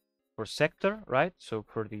sector, right? So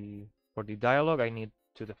for the dialog, I need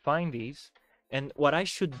to define these. And what I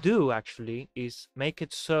should do actually is make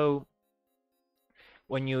it so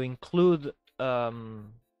when you include the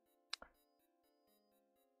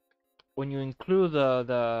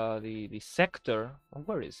sector,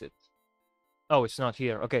 where is it? Oh, it's not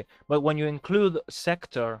here. Okay, but when you include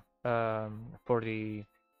sector for the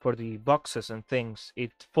boxes and things,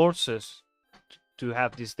 it forces to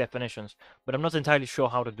have these definitions. But I'm not entirely sure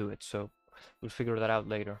how to do it, so we'll figure that out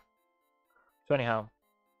later. So anyhow,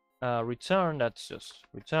 return, that's just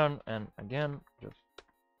return, and again just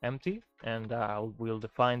empty, and we'll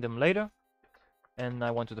define them later. And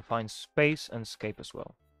I want to define space and escape as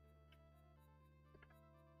well.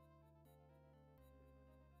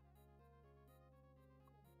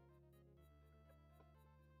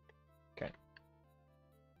 Okay,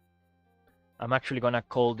 I'm actually gonna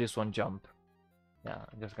call this one jump. Yeah,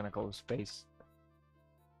 I'm just gonna call it space.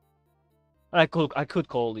 I could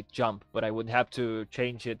call it jump, but I would have to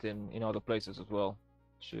change it in other places as well,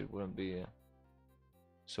 so it wouldn't be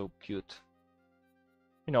so cute.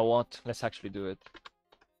 You know what? Let's actually do it.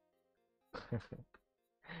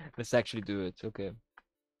 Let's actually do it. Okay.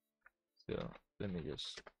 So let me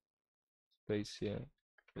just space here.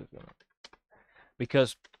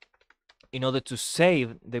 Because in order to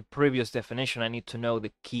save the previous definition, I need to know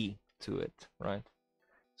the key to it, right?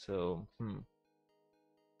 So,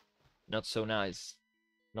 not so nice.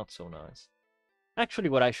 Not so nice. Actually,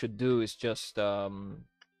 what I should do is just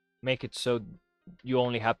make it so you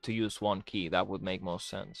only have to use one key. That would make more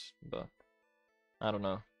sense, but I don't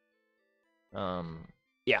know.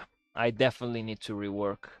 Yeah, I definitely need to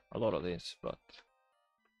rework a lot of this, but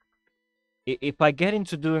if I get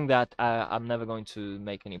into doing that, I'm never going to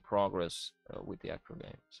make any progress with the actual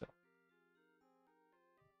game. So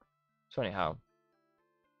anyhow,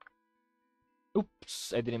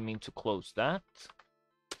 oops, I didn't mean to close that.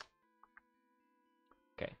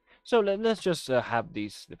 Okay, so let's just have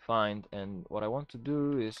these defined, and what I want to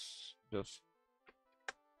do is just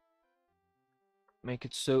make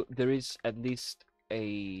it so there is at least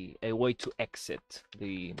a way to exit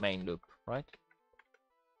the main loop, right?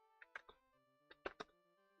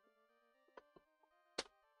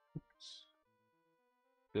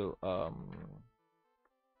 So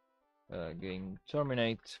game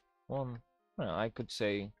terminate one. Well, I could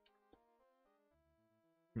say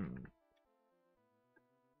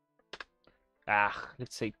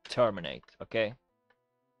let's say terminate. Okay,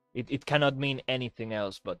 it cannot mean anything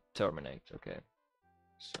else but terminate. Okay,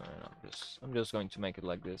 so I'm just going to make it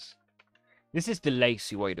like this. This is the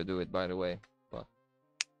lazy way to do it, by the way, but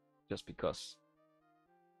just because.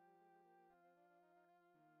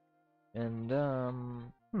 And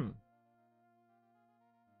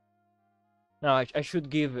now I should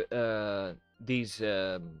give these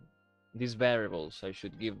variables. I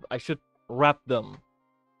should wrap them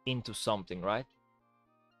into something, right?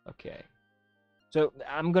 Okay. So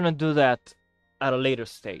I'm gonna do that at a later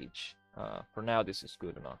stage. For now, this is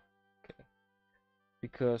good enough. Okay.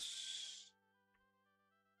 Because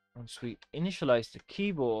once we initialize the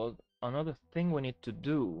keyboard, another thing we need to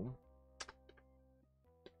do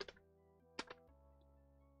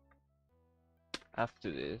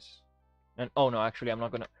after this, and oh no, actually I'm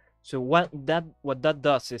not gonna. So what that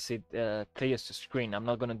does is it clears the screen. I'm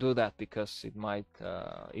not gonna do that because it might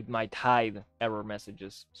hide error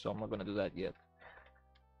messages. So I'm not gonna do that yet.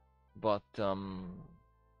 But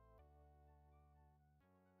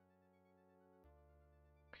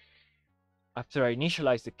after I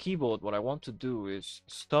initialize the keyboard, what I want to do is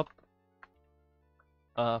stop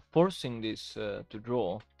forcing this to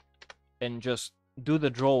draw and just do the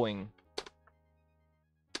drawing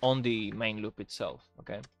on the main loop itself.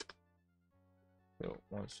 Okay. So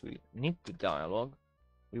once we need the dialog,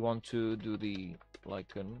 we want to do the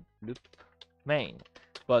loop main,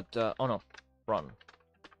 but oh no, run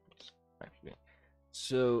actually.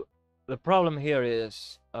 So the problem here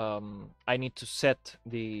is I need to set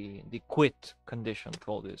the quit condition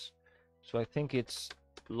for this. So I think it's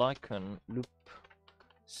loop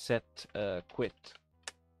set quit,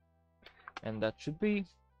 and that should be.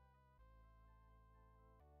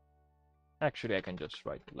 Actually, I can just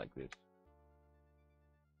write it like this.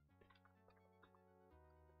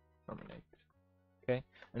 Terminate. Okay,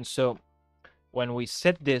 and so when we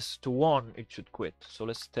set this to 1, it should quit. So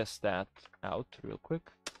let's test that out real quick.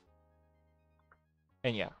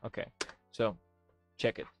 And yeah, okay. So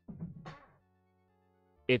check it.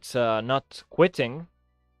 It's not quitting,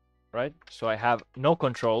 right? So I have no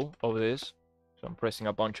control over this. So I'm pressing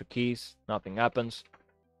a bunch of keys, nothing happens.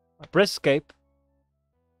 I press escape,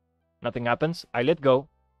 nothing happens. I let go,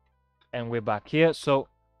 and we're back here. So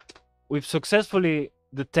we've successfully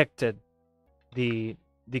detected the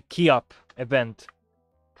key up event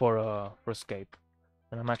for escape,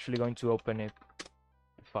 and I'm actually going to open it,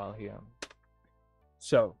 the file here.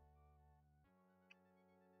 So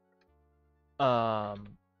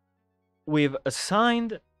we've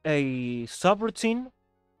assigned a subroutine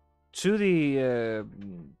to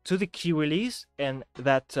the key release, and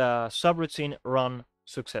that subroutine run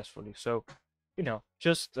successfully. So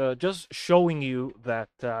just showing you that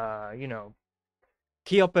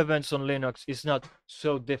key up events on Linux is not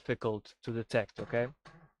so difficult to detect. Okay,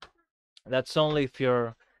 that's only if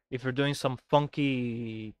you're doing some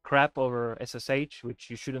funky crap over SSH, which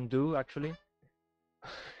you shouldn't do actually.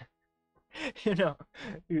 you know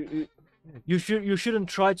you shouldn't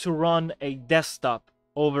try to run a desktop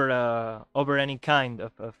over any kind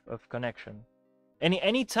of connection.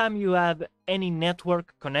 Anytime you have any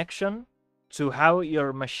network connection to how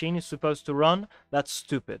your machine is supposed to run, that's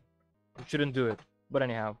stupid. You shouldn't do it. But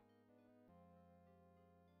anyhow,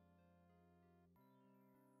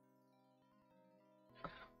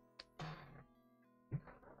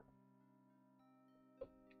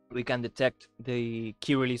 we can detect the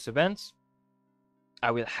key release events.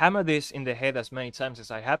 I will hammer this in the head as many times as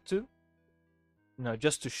I have to,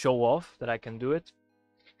 just to show off that I can do it.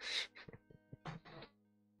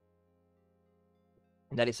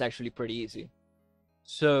 That is actually pretty easy.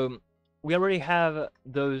 So we already have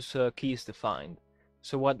those keys defined.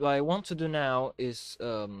 So what I want to do now is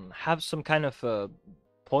have some kind of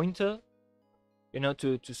pointer,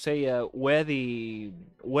 to say where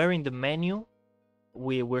in the menu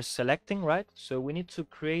we're selecting, right? So we need to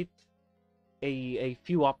create a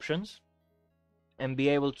few options and be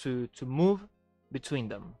able to move between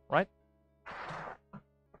them, right?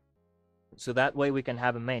 So that way we can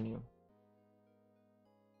have a menu.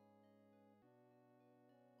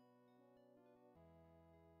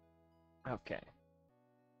 Okay.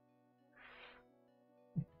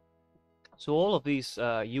 So all of this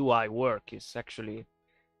UI work is actually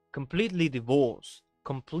completely divorced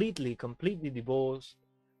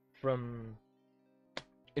from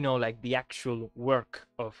like the actual work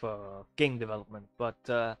of game development.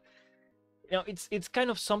 But it's kind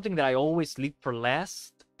of something that I always leave for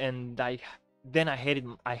last, and I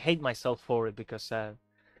hate myself for it, because I've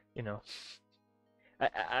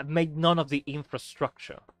made none of the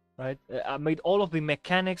infrastructure, right? I made all of the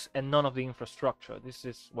mechanics and none of the infrastructure. This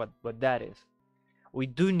is what that is. We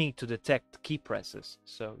do need to detect key presses.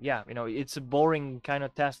 So yeah, it's a boring kind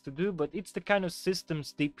of task to do, but it's the kind of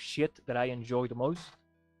systems deep shit that I enjoy the most.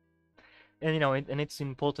 And and it's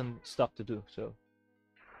important stuff to do. So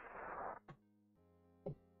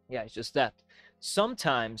yeah, it's just that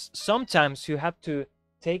sometimes you have to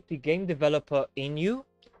take the game developer in you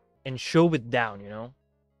and shove it down,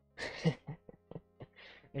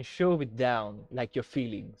 and shove it down like your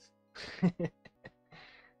feelings.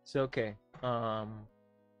 So okay,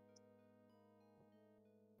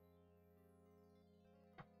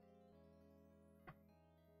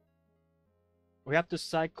 we have to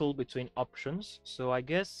cycle between options. So I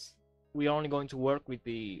guess we are only going to work with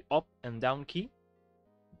the up and down key,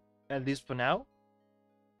 at least for now.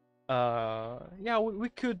 Yeah, we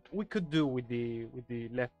could do with the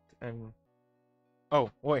left and.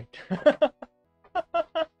 Oh wait,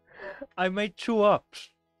 I made 2 ups.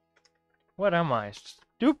 What am I,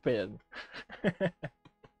 stupid?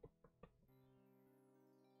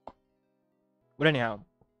 But anyhow,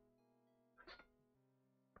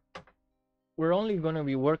 we're only going to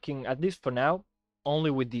be working, at least for now,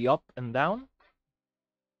 only with the up and down.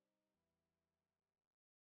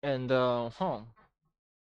 And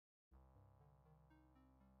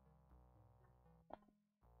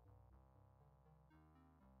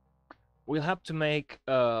we'll have to make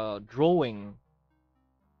a drawing.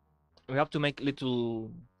 We have to make little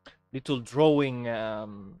drawing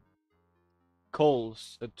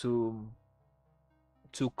calls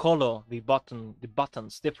to color the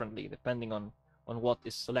buttons differently depending on what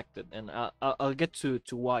is selected, and I'll get to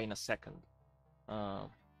why in a second. Uh,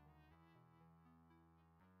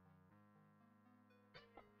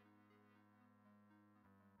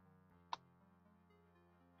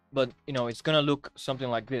 but you know, it's gonna look something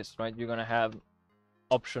like this, right? You're gonna have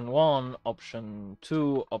option 1, option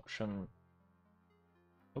 2, option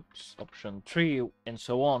 3, and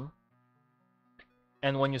so on.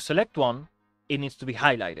 And when you select one, it needs to be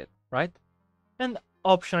highlighted, right? And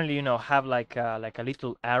optionally, you know, have like a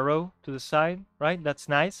little arrow to the side, right? That's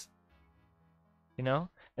nice, you know.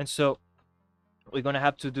 And so we're gonna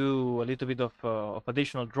have to do a little bit of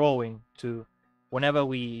additional drawing to whenever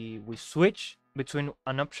we switch between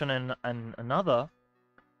an option and another,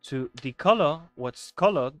 to decolor what's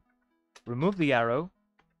colored, remove the arrow,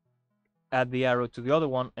 add the arrow to the other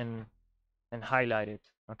one, and highlight it.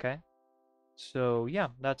 Okay, so yeah,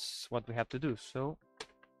 that's what we have to do. So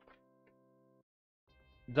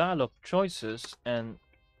dialog choices, and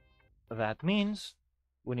that means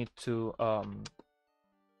we need to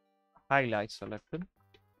highlight selected,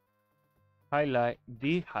 highlight,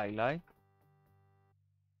 de-highlight,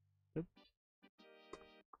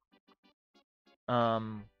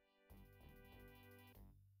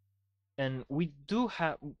 and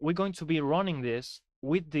we're going to be running this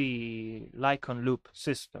with the Lycon loop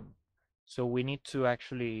system, so we need to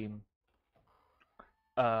actually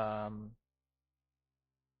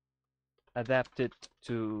adapt it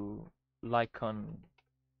to Lycon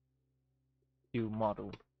Q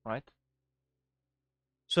model, right?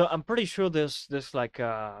 So I'm pretty sure there's like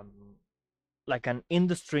an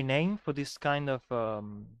industry name for this kind of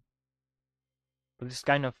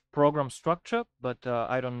program structure, but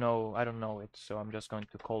I don't know it, so I'm just going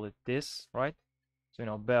to call it this, right? So, you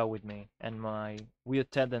know, bear with me and my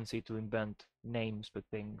weird tendency to invent names for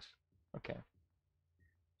things. Okay.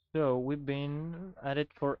 So we've been at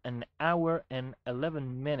it for an hour and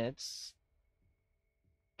 11 minutes.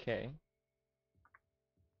 Okay.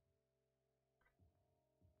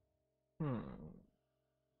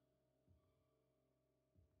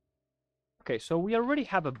 Okay, so we already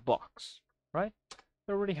have a box, right?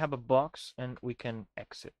 We already have a box and we can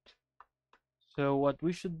exit. So what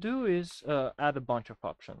we should do is add a bunch of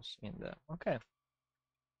options in there. Okay.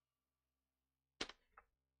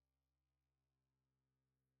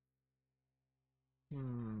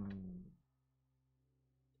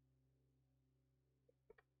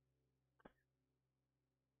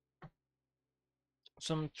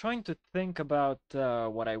 So I'm trying to think about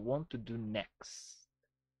what I want to do next.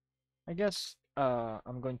 I guess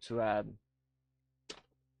I'm going to add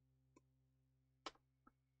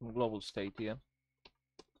global state here.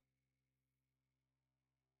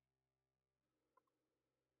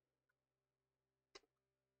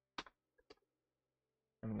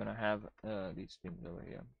 I'm gonna have these things over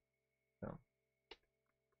here. So.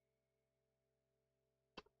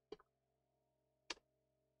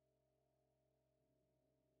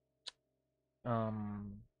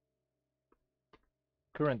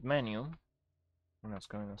 Current menu. I'm just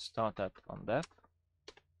going to start that on that.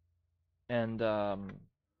 And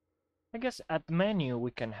I guess at menu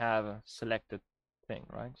we can have a selected thing,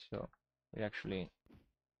 right? So we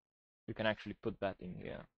can actually put that in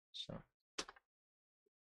here. So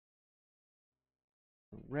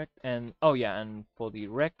rect, and oh yeah, and for the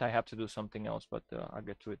rect I have to do something else, but I'll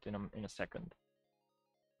get to it in a second.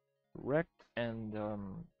 Rect and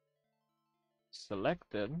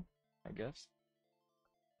selected, I guess.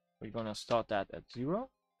 We're gonna start that at 0.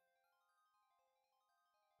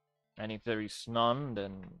 And if there is none,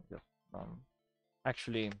 then just none.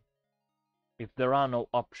 Actually, if there are no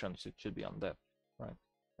options, it should be on def, right?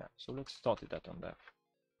 Yeah, so let's start it at on def.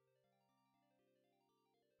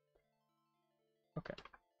 Okay.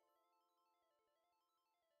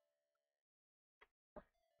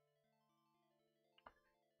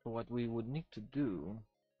 So what we would need to do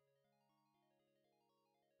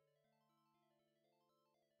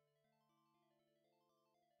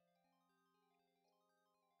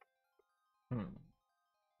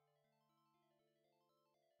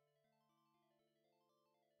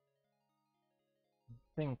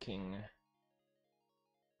thinking.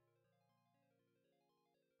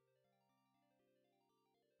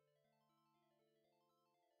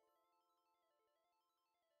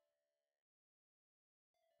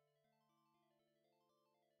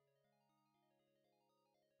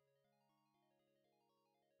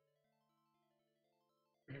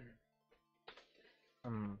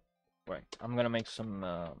 Right, I'm gonna make some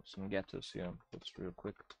getters here, just real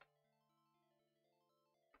quick,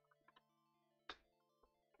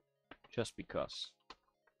 just because.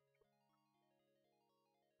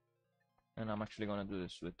 And I'm actually gonna do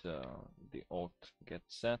this with the alt get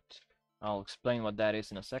set. I'll explain what that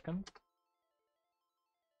is in a second.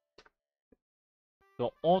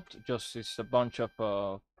 So alt just is a bunch of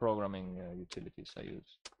programming utilities I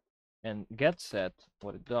use, and get set,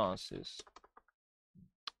 what it does is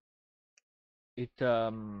it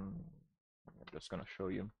I'm just gonna show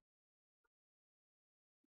you.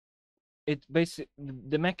 It basically,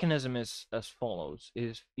 the mechanism is as follows: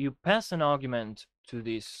 is you pass an argument to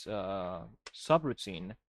this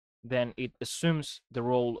subroutine, then it assumes the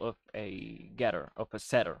role of a getter, of a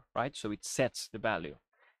setter, right? So it sets the value,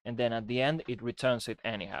 and then at the end it returns it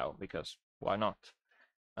anyhow, because why not?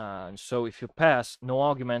 So if you pass no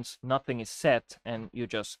arguments, nothing is set, and you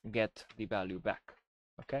just get the value back.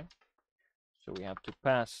 Okay, so we have to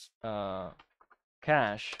pass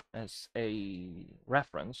cache as a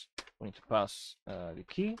reference. We need to pass the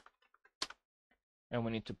key, and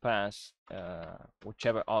we need to pass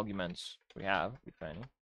whichever arguments we have, if any,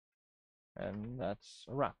 and that's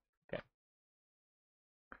a wrap. Okay,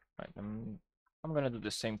 right. I'm gonna do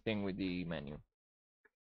the same thing with the menu,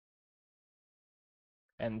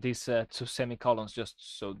 and these two semicolons, just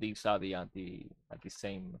so these are the at the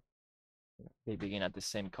same. They begin at the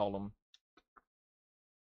same column.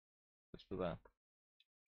 Let's do that.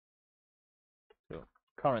 So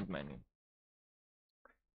current menu.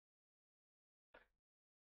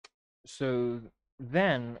 So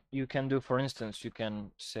then you can do, for instance, you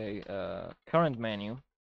can say current menu,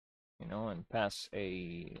 you know, and pass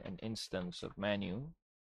an instance of menu,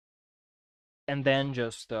 and then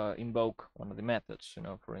just invoke one of the methods, you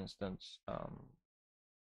know, for instance,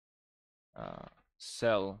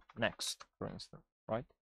 cell next, for instance, right?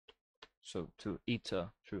 So to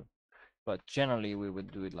iter true, but generally we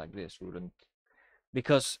would do it like this. We wouldn't,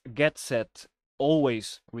 because get set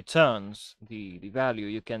always returns the value.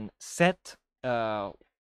 You can set the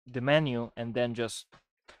menu, and then just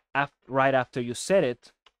right after you set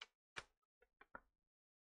it,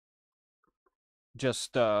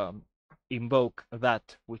 just invoke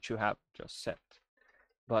that which you have just set.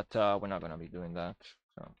 But we're not going to be doing that.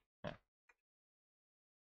 So yeah.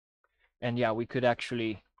 And yeah, we could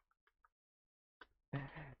actually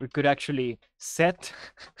set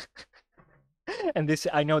and this,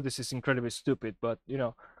 I know this is incredibly stupid, but you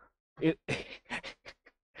know, it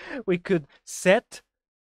we could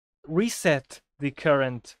reset the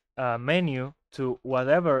current menu to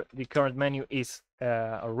whatever the current menu is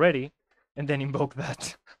already, and then invoke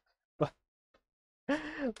that. But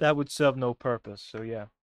that would serve no purpose. So yeah.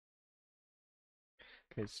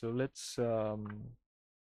 Okay, so let's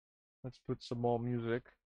put some more music.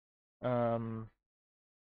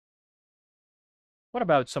 What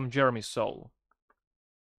about some Jeremy Soul?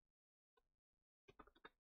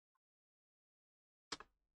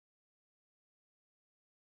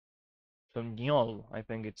 So Nyol, I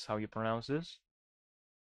think it's how you pronounce this.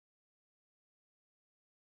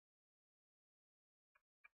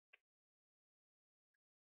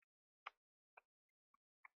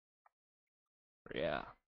 Yeah,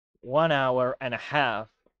 1.5 hours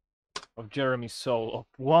of Jeremy Soul, of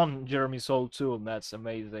one Jeremy Soul tool. That's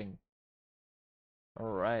amazing. All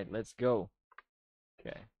right, let's go.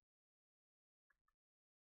 Okay.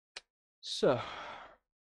 So,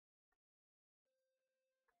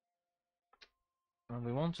 what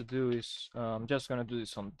we want to do is, I'm just gonna do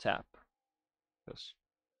this on tap, because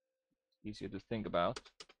it's easier to think about.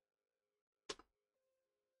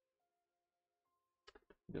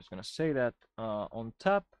 I'm just gonna say that on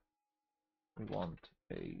tap, we want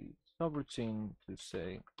a subroutine to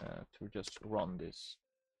say to just run this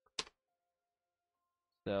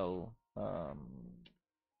cell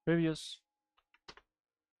previous,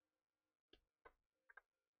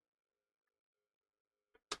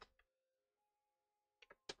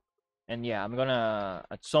 and yeah, I'm gonna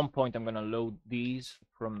at some point I'm gonna load these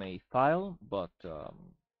from a file, but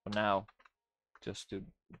for now, just to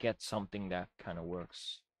get something that kind of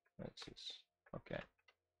works. Let's just, okay,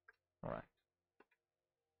 all right.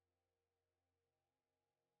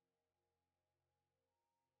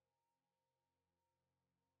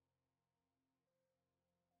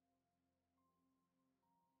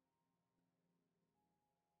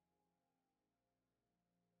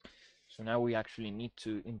 So now we actually need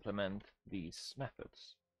to implement these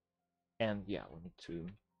methods, and yeah, we need to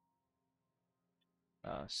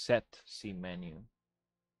set cmenu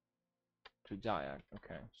to diag.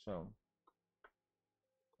 Okay, so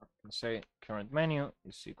I can say current menu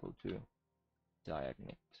is equal to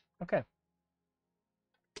diagnit. Okay.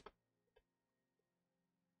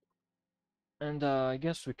 And I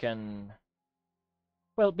guess we can,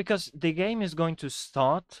 well, because the game is going to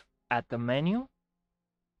start at the menu,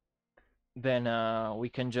 then we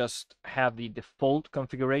can just have the default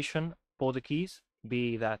configuration for the keys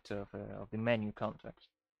be that of the menu context.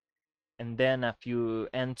 And then if you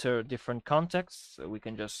enter different contexts, we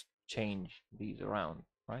can just change these around,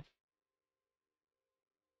 right?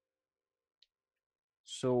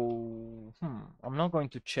 So, I'm not going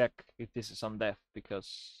to check if this is on def,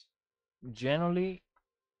 because generally,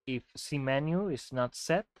 if cmenu is not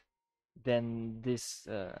set, then this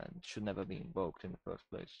should never be invoked in the first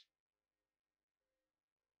place.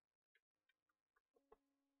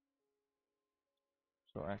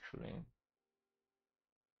 So actually,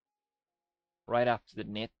 right after the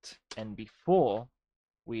knit and before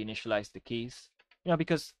we initialize the keys,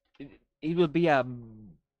 because it will be a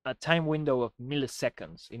time window of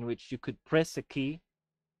milliseconds in which you could press a key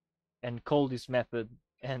and call this method,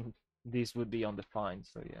 and this would be undefined.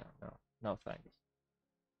 So yeah, no thanks.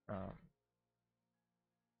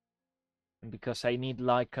 And because I need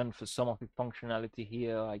Lycon for some of the functionality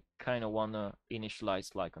here, I kind of want to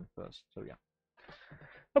initialize Lycon first. So yeah.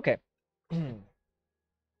 Okay.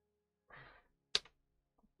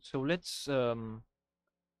 So let's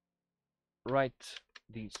write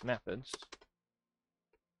these methods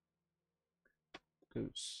to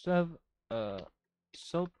serve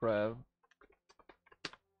solprev.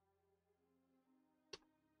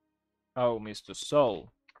 Oh, Mr.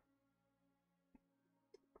 Sol.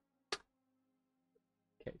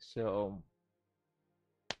 Okay, so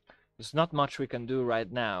there's not much we can do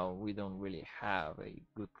right now. We don't really have a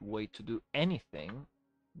good way to do anything,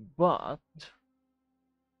 but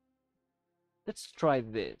let's try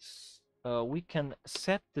this. We can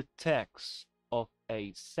set the text of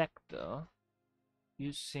a sector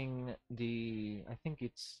using the, I think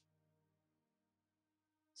it's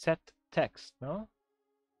set text, no?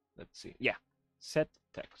 Let's see. Yeah, set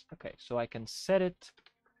text. Okay, so I can set it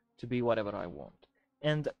to be whatever I want.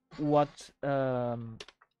 And what I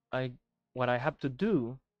have to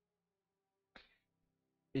do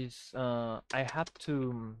is I have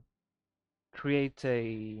to create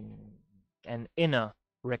an inner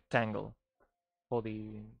rectangle for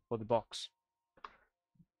the box.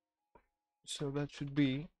 So that should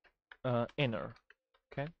be inner.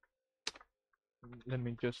 Okay. Let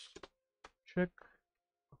me just check.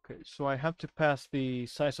 Okay, so I have to pass the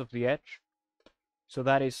size of the edge. So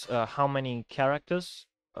that is how many characters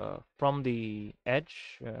from the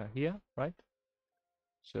edge here, right?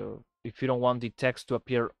 So if you don't want the text to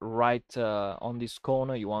appear right on this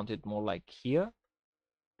corner, you want it more like here,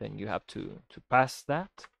 then you have to pass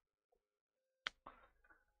that.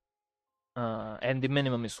 And the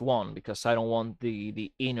minimum is 1, because I don't want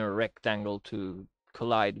the inner rectangle to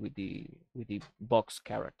collide with the box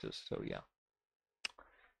characters. So yeah,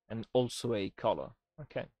 and also a color.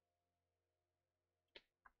 Okay.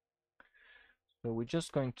 So we're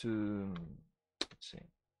just going to, let's see.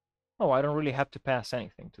 Oh, I don't really have to pass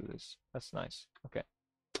anything to this. That's nice. Okay.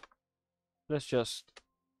 Let's just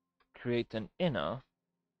create an inner.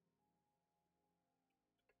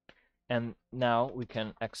 And now we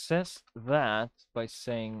can access that by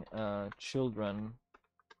saying children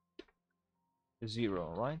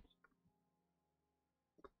 0, right?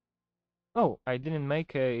 Oh, I didn't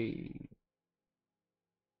make a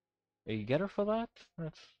getter for that?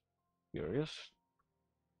 That's curious.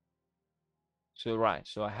 So right,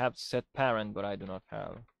 so I have set parent, but I do not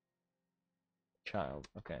have child.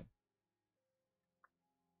 Okay.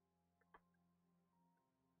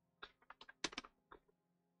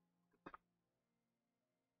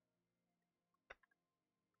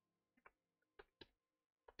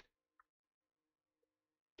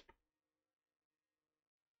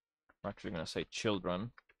 I'm actually gonna say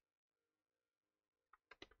children.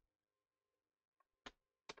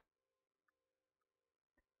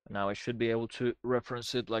 Now I should be able to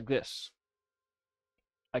reference it like this.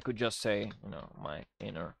 I could just say, my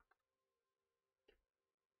inner.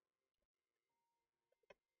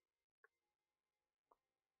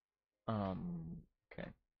 Okay.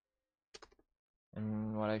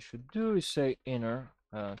 And what I should do is say inner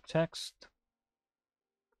text.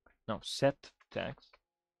 No, set text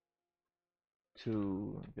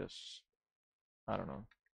to just, I don't know,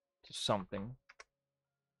 to something.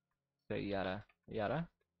 Say yada yada.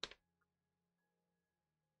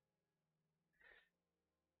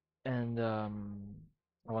 And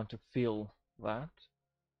I want to fill that.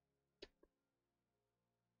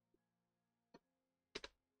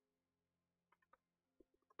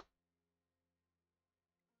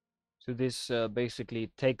 So this basically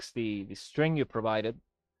takes the string you provided,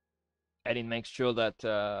 and it makes sure that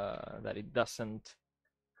that it doesn't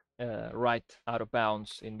write out of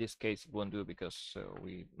bounds. In this case, it won't do because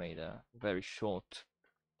we made a very short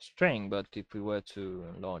string. But if we were to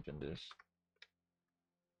enlarge this,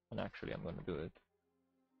 and actually I'm going to do it.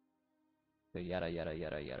 So yada yada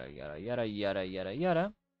yada yada yada yada yada yada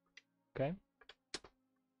yada. Okay.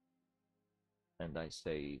 And I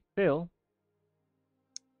say fill.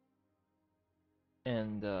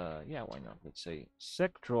 And yeah, why not? Let's say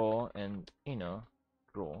sec draw and inner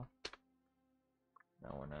draw.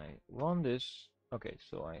 Now when I run this, okay,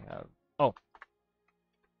 so I have, oh,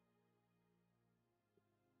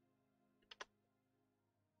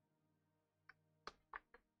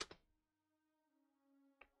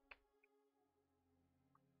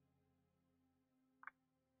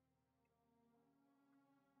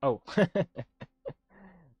 oh,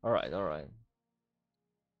 all right, all right.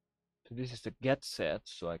 So this is the get set,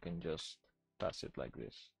 so I can just pass it like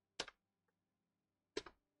this.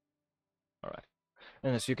 All right,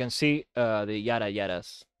 and as you can see, the yada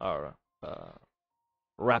yadas are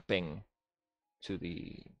wrapping to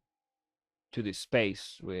the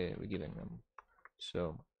space we're giving them.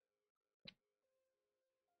 So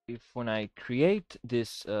if when I create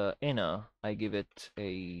this inner, I give it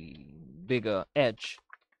a bigger edge,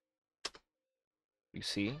 you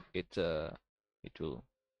see it it will,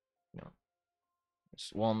 you know,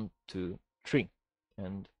 it's 1 2 3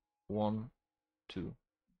 and 1 2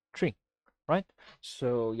 3, right?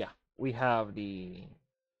 So yeah, we have we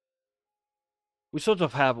sort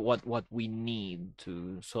of have what we need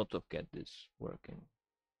to sort of get this working.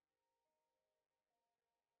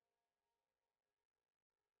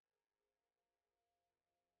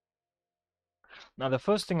 Now the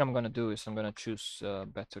first thing I'm going to do is I'm going to choose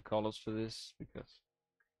better colors for this, because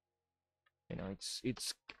you know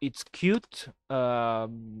it's cute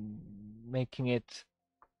making it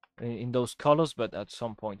in those colors, but at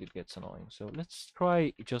some point it gets annoying. So let's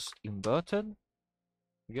try just inverted,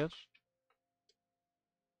 I guess.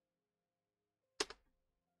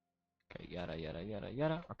 Okay, yada yada yada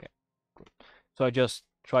yada. Okay, good. So I just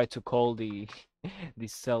try to call the the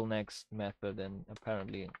cell next method, and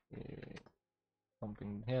apparently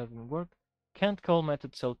something here didn't work. Can't call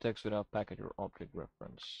method cell text without package or object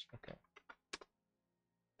reference. Okay.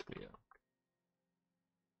 Yeah.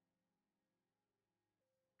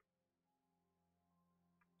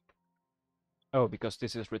 Oh, because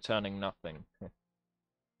this is returning nothing.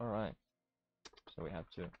 All right. So we have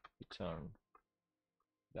to return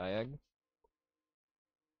diag.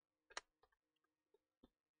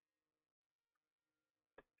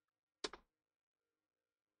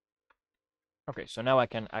 Okay, so now I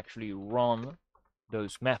can actually run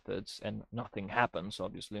those methods and nothing happens,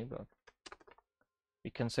 obviously, but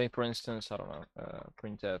we can say, for instance, I don't know,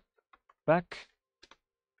 printf back,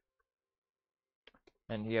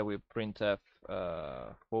 and here we printf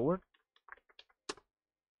forward,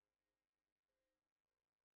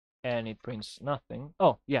 and it prints nothing.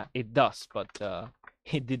 Oh, yeah, it does, but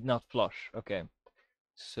it did not flush. Okay,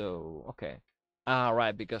 so, okay. Ah,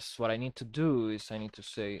 right, because what I need to do is I need to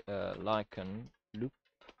say lichen loop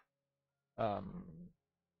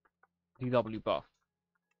dw buff,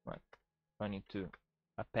 right? I need to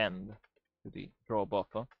append to the draw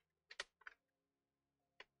buffer.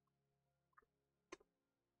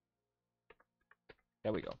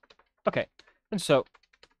 There we go. Okay, and so,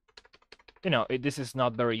 you know, this is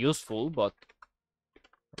not very useful, but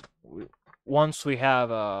once we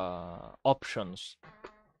have options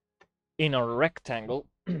in our rectangle,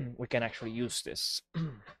 we can actually use this.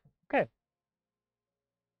 Okay.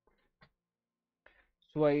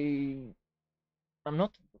 So I'm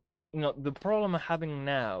not, you know, the problem I'm having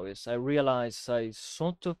now is I realize I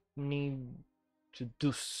sort of need to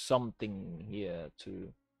do something here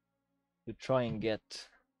to try and get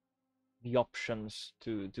the options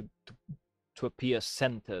to appear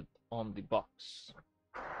centered on the box.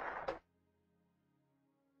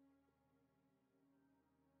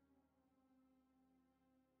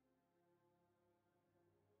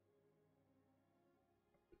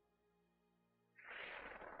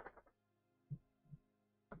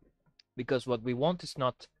 Because what we want is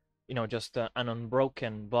not, you know, just an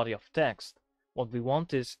unbroken body of text. What we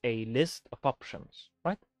want is a list of options,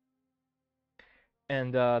 right?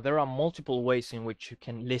 And there are multiple ways in which you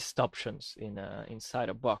can list options in inside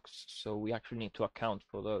a box, so we actually need to account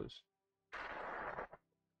for those.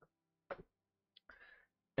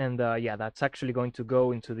 And yeah, that's actually going to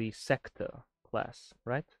go into the sector class,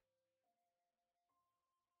 right?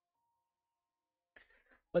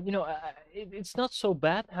 But it's not so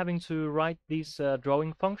bad having to write these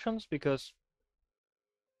drawing functions, because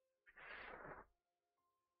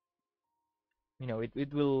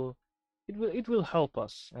it will help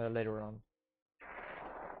us later on.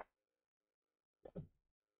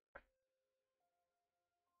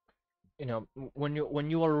 When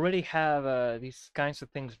you already have these kinds of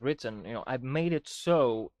things written, I've made it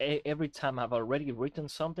so every time I've already written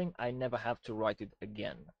something, I never have to write it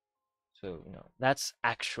again. So that's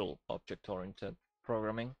actual object-oriented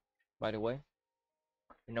programming, by the way.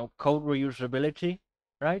 Code reusability,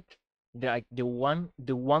 right? The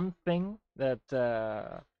one thing that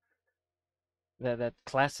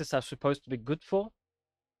classes are supposed to be good for,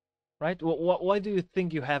 right? Why do you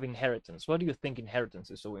think you have inheritance? Why do you think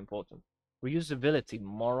inheritance is so important? Reusability,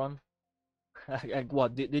 moron. Like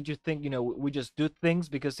what? Did you think, we just do things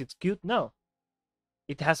because it's cute? No,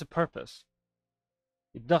 it has a purpose.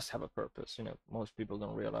 It does have a purpose. Most people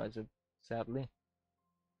don't realize it, sadly.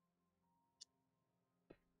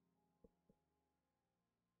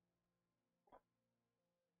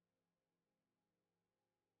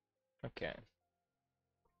 Okay.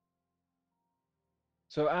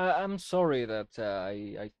 So I'm sorry that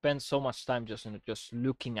I spend so much time just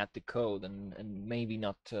looking at the code, and maybe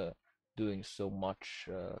not doing so much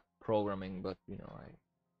programming, but I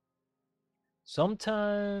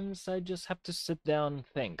sometimes I just have to sit down and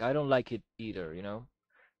think. I don't like it either.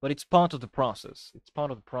 But it's part of the process. It's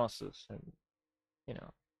part of the process, and you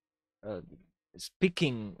know, uh,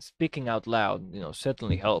 speaking out loud,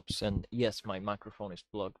 certainly helps. And yes, my microphone is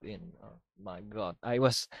plugged in. My God, I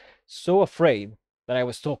was so afraid that I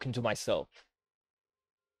was talking to myself.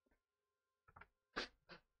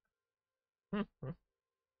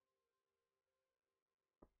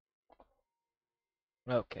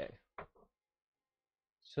 Okay.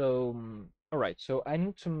 So, all right. So I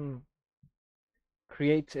need to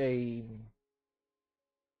create a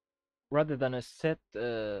rather than a set,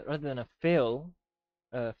 rather than a fill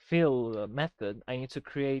method. I need to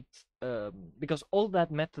create because all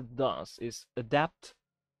that method does is adapt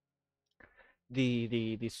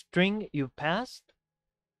the string you passed.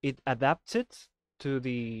 It adapts it to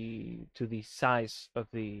the size of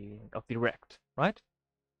the rect, right?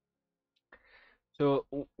 So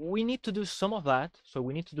we need to do some of that. So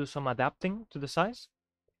we need to do some adapting to the size,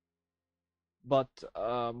 but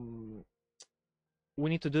we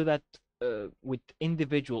need to do that with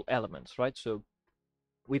individual elements, right? So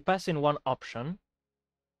we pass in one option,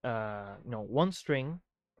 one string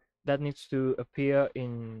that needs to appear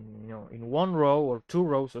in one row or two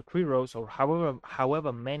rows or three rows, or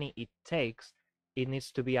however many it takes. It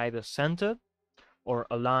needs to be either centered or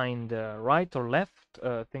aligned right or left,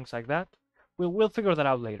 things like that. We'll figure that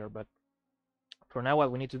out later, but for now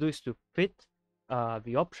what we need to do is to fit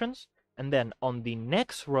the options, and then on the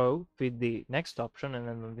next row fit the next option, and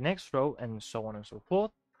then on the next row, and so on and so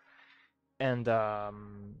forth. And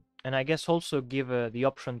I guess also give the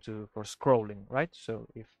option for scrolling, right? So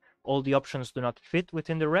if all the options do not fit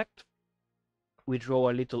within the rect, we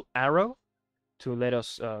draw a little arrow to let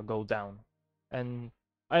us go down. And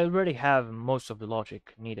I already have most of the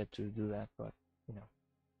logic needed to do that, but you know,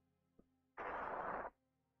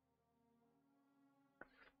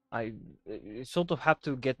 I sort of have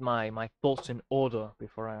to get my thoughts in order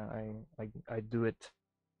before I do it.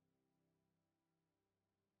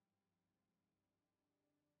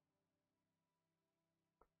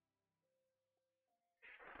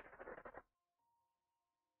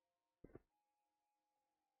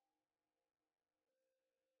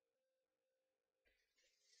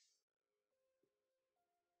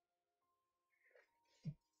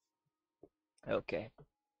 Okay,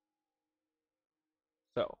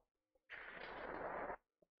 so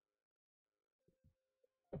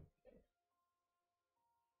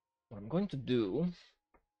what I'm going to do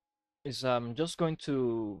is I'm just going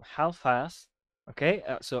to half-ass. Okay,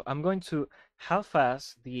 so I'm going to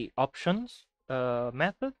half-ass the options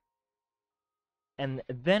method, and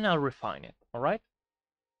then I'll refine it. All right.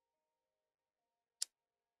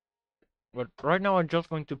 But right now I'm just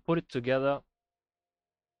going to put it together,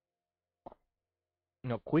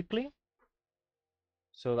 quickly,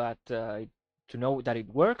 so that to know that it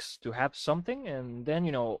works, to have something, and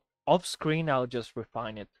then off screen I'll just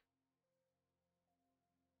refine it.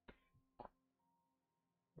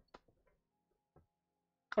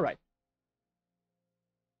 All right.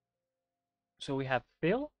 So we have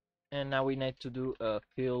fill, and now we need to do a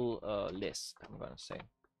fill list. I'm gonna say.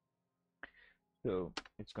 So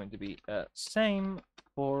it's going to be same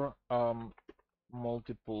for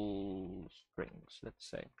multiple strings. Let's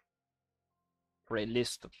say for a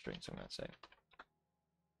list of strings. I'm gonna say.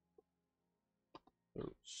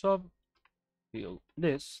 So sub field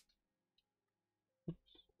list.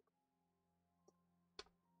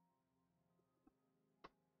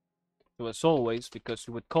 So as always, because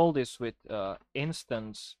you would call this with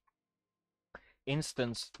instance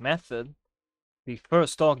method, the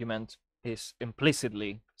first argument is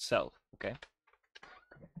implicitly self. Okay.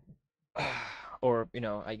 Or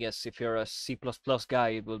I guess if you're a C++ guy,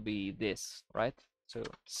 it will be this, right? So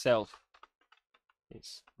self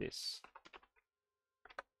is this.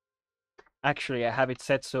 Actually, I have it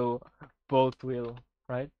set so both will,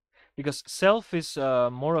 right? Because self is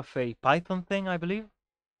more of a Python thing, I believe,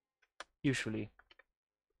 usually.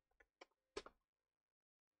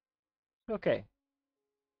 Okay.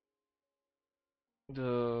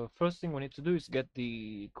 The first thing we need to do is get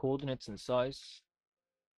the coordinates and size.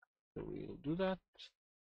 So we'll do that.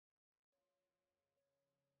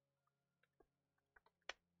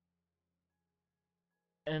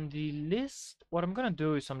 And the list, what I'm gonna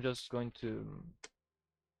do is I'm just going to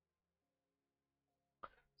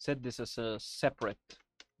set this as a separate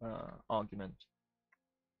argument.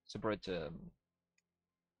 Separate, what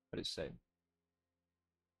do you say?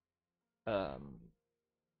 Um,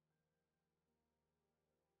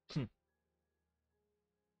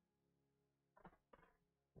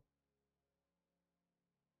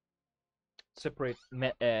 separate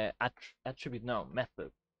attribute, no,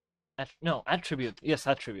 method. No, attribute, yes,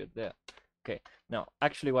 attribute, there. Okay, now,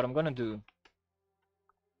 actually what I'm gonna do, I'm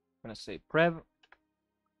gonna say prev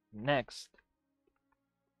next,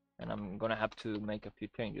 and I'm gonna have to make a few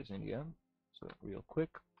changes in here. So real quick,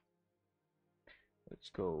 let's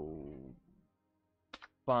go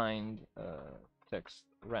find text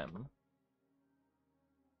rem.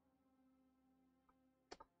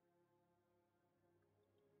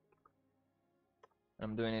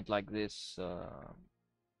 I'm doing it like this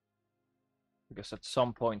because at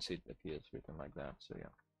some points it appears written like that. So yeah.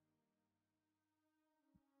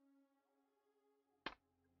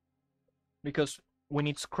 Because we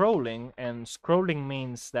need scrolling, and scrolling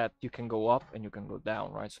means that you can go up and you can go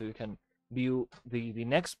down, right? So you can view the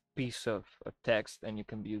next piece of text, and you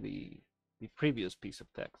can view the previous piece of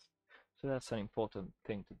text. So that's an important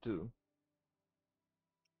thing to do.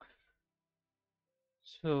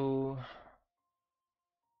 So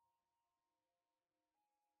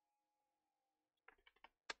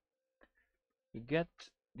to get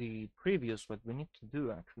the previous, what we need to do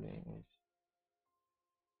actually is,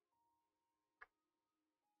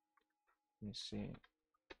 let me see.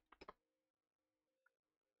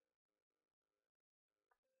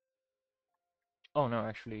 Oh no,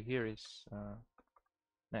 actually here is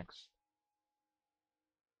next.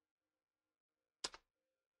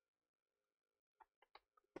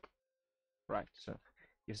 Right, so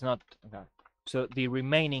it's not okay. So the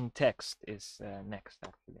remaining text is next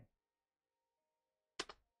actually.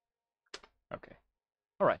 Okay,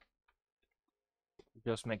 all right.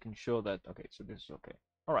 Just making sure that, okay, so this is okay.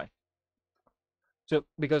 All right. So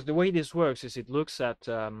because the way this works is it looks at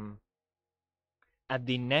the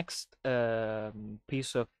next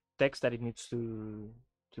piece of text that it needs to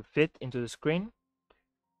fit into the screen,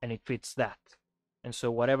 and it fits that. And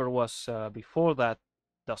so whatever was before that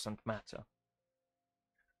doesn't matter.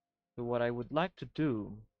 So what I would like to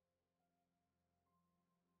do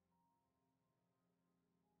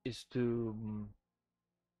is to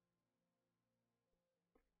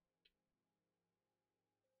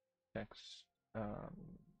text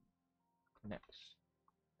next.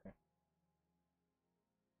 Okay.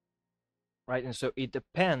 Right, and so it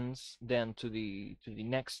depends then to the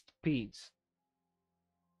next piece.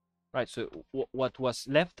 Right, so what was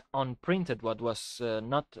left unprinted, what was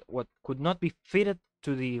what could not be fitted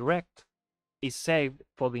to the rect, is saved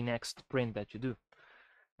for the next print that you do,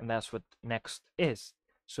 and that's what next is.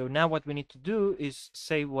 So now what we need to do is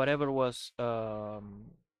save whatever was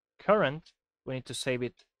current. We need to save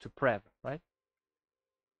it to prev, right?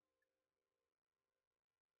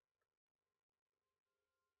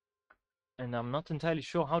 And I'm not entirely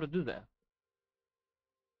sure how to do that.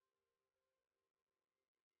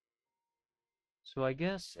 So I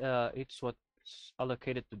guess it's what's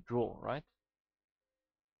allocated to draw, right?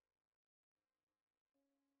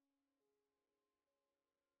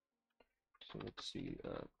 So let's see,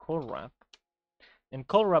 call wrap. In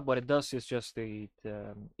colorwrap, what it does is just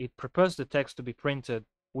it prepares the text to be printed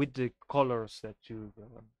with the colors that you've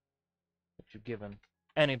given,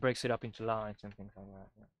 and it breaks it up into lines and things like that.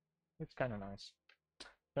 Yeah. It's kind of nice.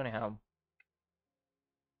 So anyhow,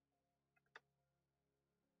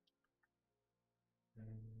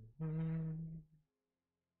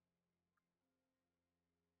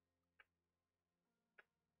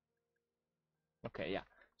 okay, yeah.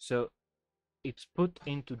 So it's put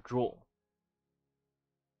into draw.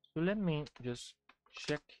 So let me just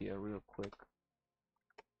check here real quick.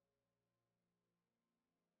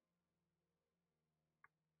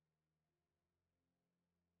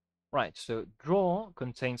 Right, so draw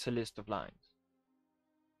contains a list of lines.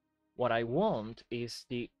 What I want is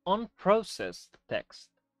the unprocessed text.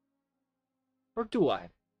 Or do I?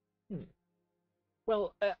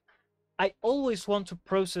 Well, I always want to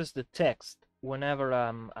process the text whenever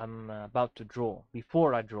I'm about to draw,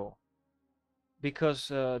 before I draw, because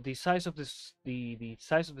the size of the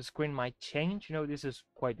size of the screen might change. You know, this is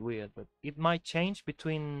quite weird, but it might change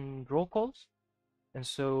between draw calls, and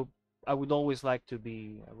so I would always like to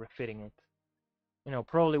be refitting it. You know,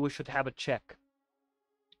 probably we should have a check.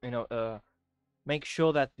 You know, make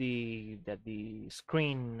sure that the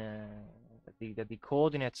screen that the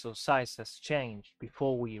coordinates or size has changed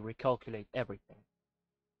before we recalculate everything.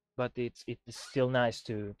 But it's still nice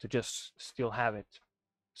to just still have it,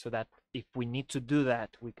 so that if we need to do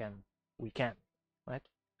that, we can, right?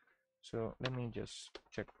 So let me just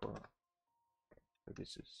check for, so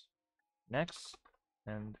this is next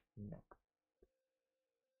and next.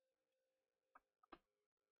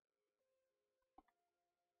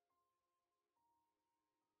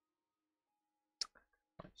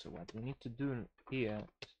 Right, so what we need to do here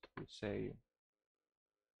is to say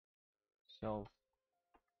self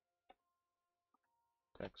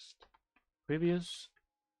text previous.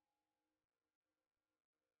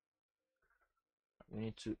 We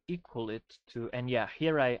need to equal it to, and yeah,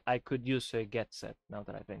 here I could use a get set, now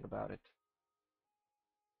that I think about it,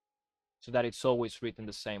 so that it's always written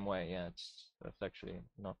the same way. Yeah, that's actually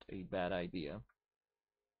not a bad idea.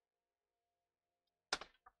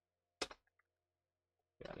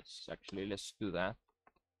 Yeah, let's do that.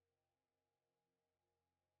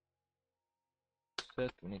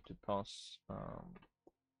 Set, we need to pass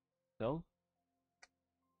self.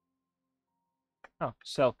 Oh,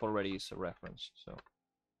 self already is a reference, so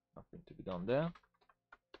nothing to be done there.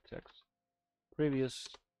 Text previous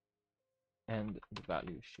and the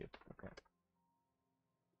value shift. Okay.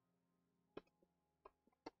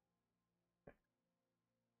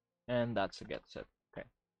 And that's a get set. Okay.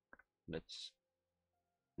 Let's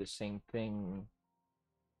the same thing.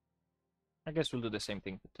 I guess we'll do the same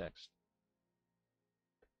thing for text.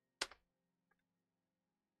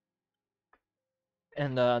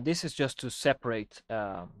 And this is just to separate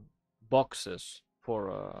boxes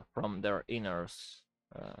for from their inners,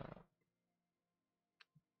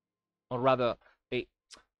 or rather, a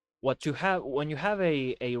what you have when you have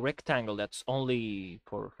a rectangle that's only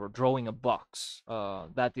for drawing a box,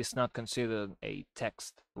 that is not considered a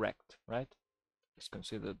text rect, right? It's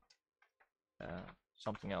considered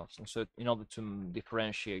something else. And so in order to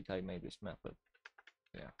differentiate, I made this method.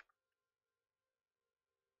 Yeah.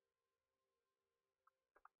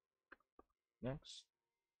 Next,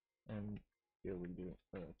 and here we'll do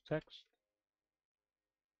text.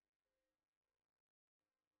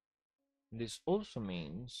 This also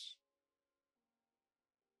means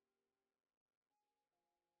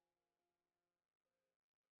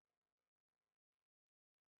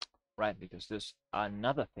right, because there's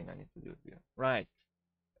another thing I need to do here. Right.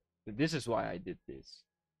 So this is why I did this.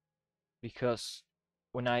 Because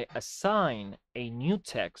when I assign a new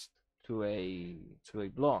text to a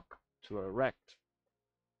block, to a rect,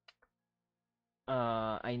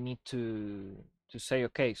 I need to say,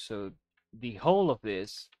 okay, so the whole of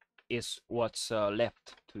this is what's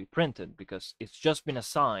left to be printed, because it's just been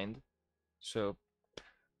assigned. So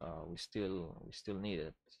we still need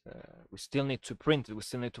it. We still need to print it. We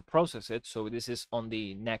still need to process it. So this is on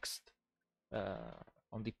the next,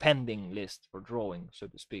 on the pending list for drawing, so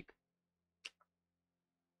to speak.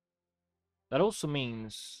 That also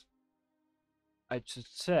means I should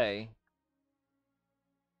say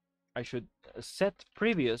I should set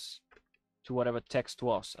previous to whatever text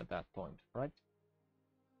was at that point, right?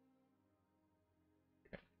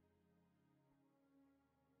 Okay.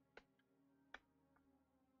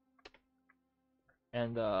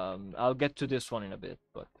 And I'll get to this one in a bit,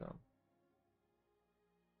 but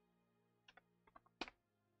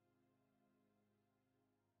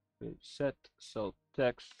set self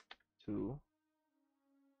text to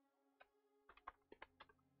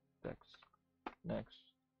text next.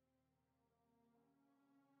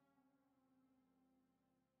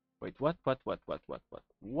 Wait, what?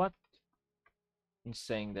 In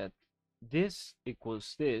saying that this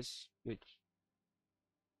equals this, which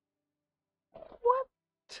what?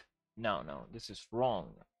 No, this is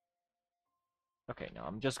wrong. Okay, now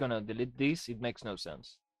I'm just gonna delete this. It makes no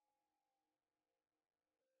sense.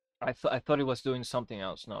 I thought it was doing something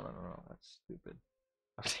else. No, that's stupid.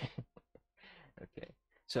 Okay. Okay.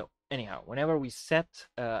 So anyhow, whenever we set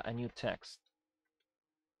a new text,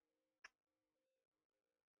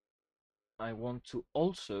 I want to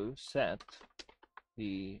also set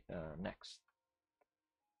the next.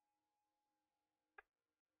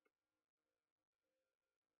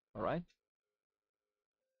 All right.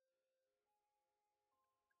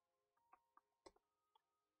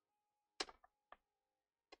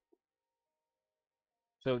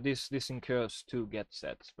 So this incurs 2 get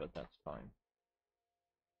sets, but that's fine.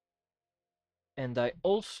 And I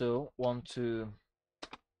also want to,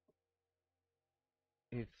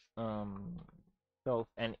 if so,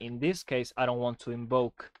 and in this case I don't want to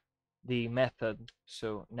invoke the method,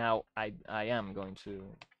 so now I am going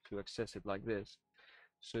to access it like this.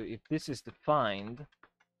 So if this is defined,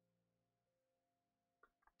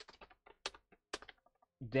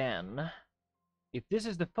 then if this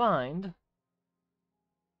is defined,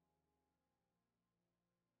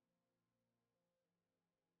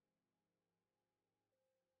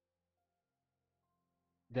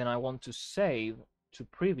 then I want to save to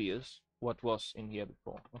previous what was in here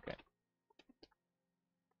before. Okay.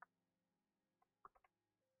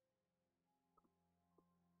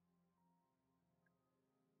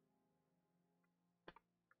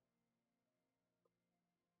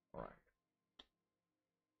 All right.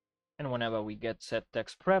 And whenever we get set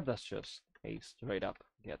text prep, that's just a straight up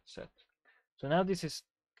get set. So now this is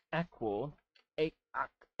awkward,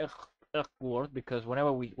 awkward, because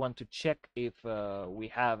whenever we want to check if we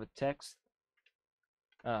have a text,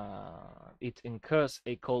 it incurs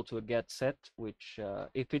a call to a get set, which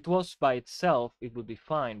if it was by itself, it would be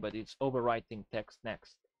fine, but it's overwriting text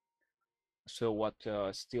next. So what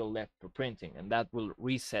still left for printing, and that will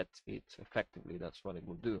reset it effectively. That's what it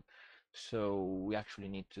will do. So we actually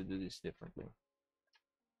need to do this differently.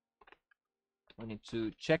 We need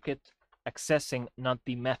to check it accessing not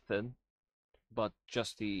the method, but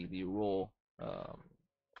just the raw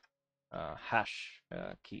hash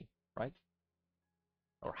key, right?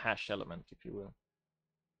 Or hash element, if you will.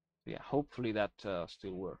 So yeah, hopefully that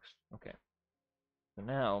still works. Okay. So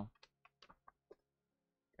now,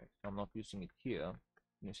 okay, so I'm not using it here.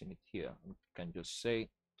 I'm using it here. I can just say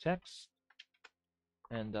text,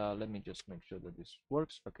 and let me just make sure that this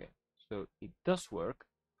works. Okay, so it does work,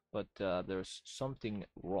 but there's something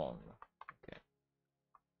wrong. Okay.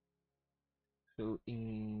 So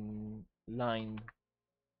in line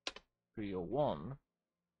 301,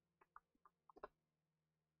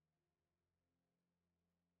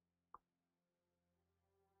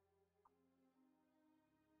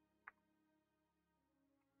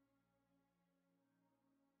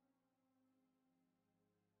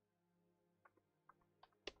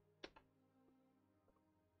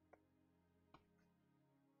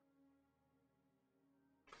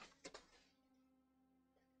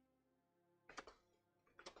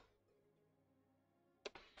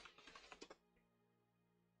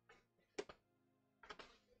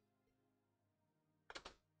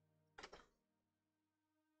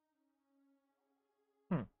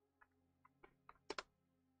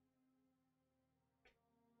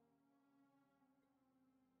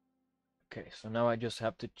 okay, so now I just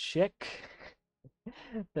have to check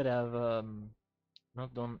that I've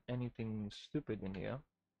not done anything stupid in here.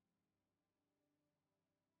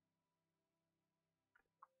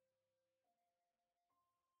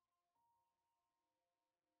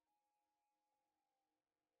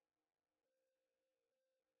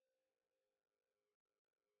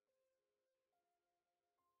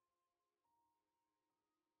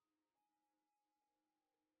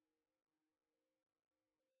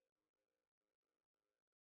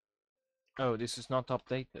 Oh, this is not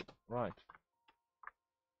updated, right?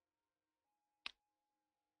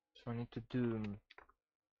 So I need to do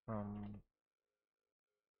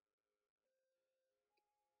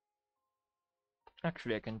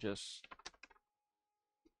actually I can just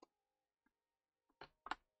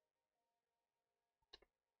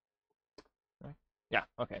yeah,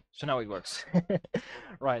 okay, so now it works.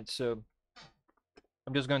 Right, so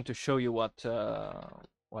I'm just going to show you what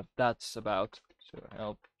that's about. So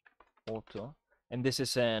help auto, and this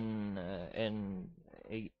is an an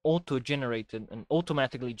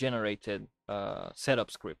automatically generated setup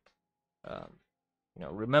script. You know,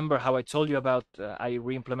 remember how I told you about I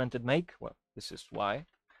re-implemented make? Well, this is why.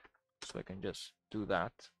 So I can just do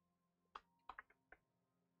that.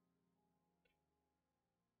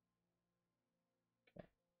 Okay.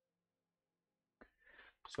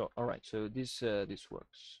 So all right, so this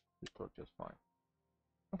works. This works just fine.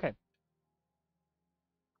 Okay.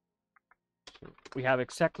 So we have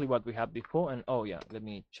exactly what we had before, and oh yeah, let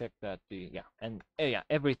me check that the yeah, and yeah,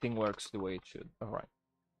 everything works the way it should. All right.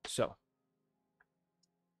 So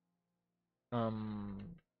to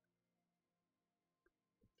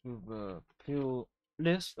the fill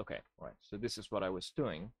list. Okay, right. So this is what I was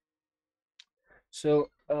doing. So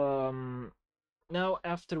now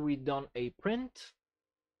after we done a print,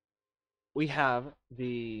 we have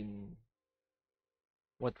the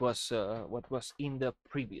what was in the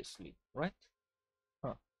previously, right?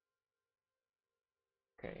 Huh.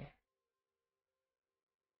 Okay.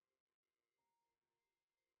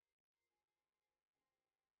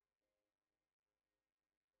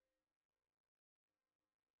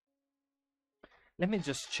 Let me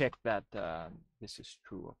just check that this is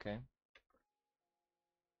true, okay?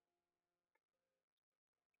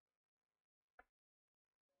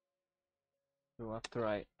 So after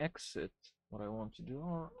I exit, what I want to do,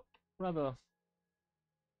 or rather,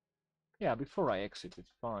 yeah, before I exit,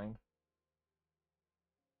 it's fine.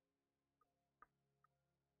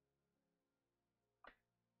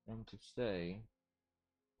 And to say,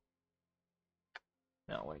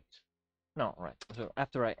 no, wait. No, right. So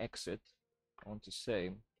after I exit, I want to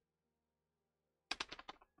say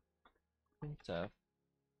printf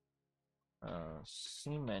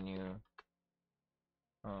C menu.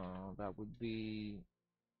 That would be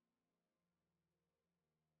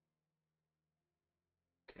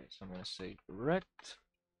okay. So I'm gonna say rect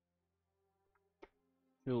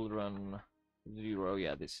children 0.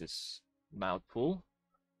 Yeah, this is mouthful.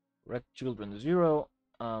 Rect children 0.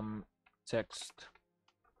 Text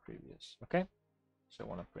previous. Okay. So I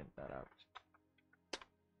want to print that out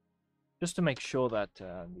just to make sure that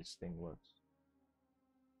this thing works.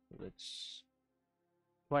 So let's.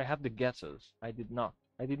 Do I have the getters? I did not.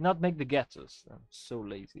 I did not make the getters. I'm so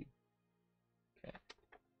lazy. Okay.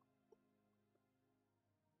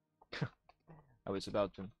 I was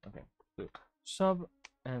about to. Okay. So sub,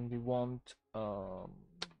 and we want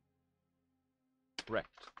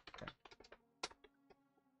rect. Okay.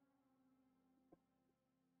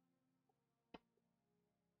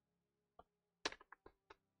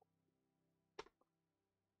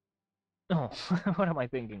 Oh, what am I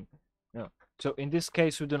thinking? No. So in this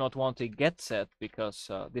case, we do not want a get set because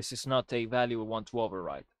this is not a value we want to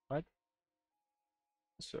override, right?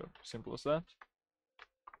 So simple as that.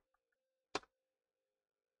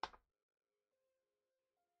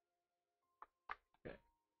 Okay.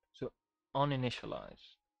 So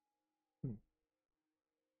uninitialize.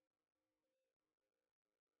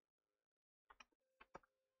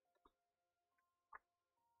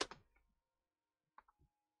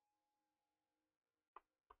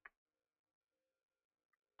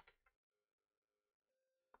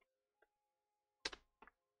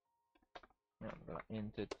 Yeah, I'm gonna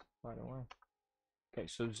int it by the way. Okay,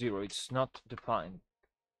 so 0, it's not defined.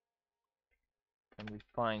 Can we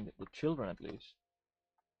find the children at least?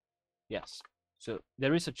 Yes. So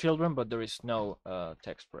there is a children, but there is no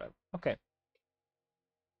text forever. Okay.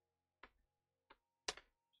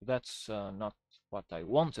 So that's not what I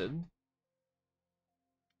wanted.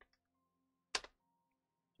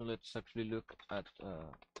 So let's actually look at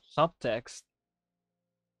subtext,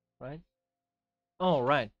 right? Oh,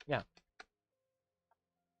 right. Yeah.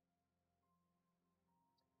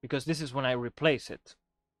 Because this is when I replace it.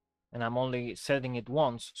 And I'm only setting it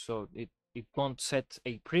once, so it won't set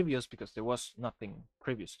a previous because there was nothing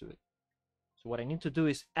previous to it. So what I need to do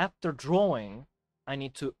is after drawing, I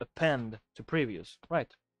need to append to previous.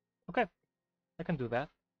 Right. Okay. I can do that.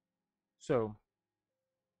 So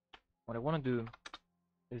what I want to do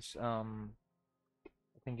is I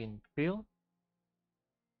think in fill.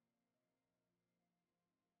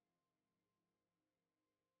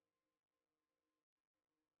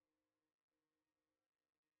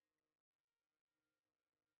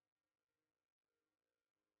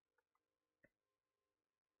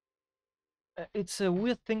 It's a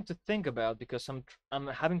weird thing to think about because I'm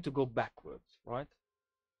having to go backwards, right?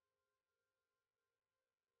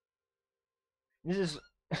 This is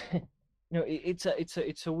no,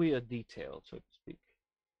 it's a weird detail, so to speak.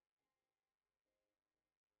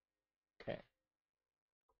 Okay.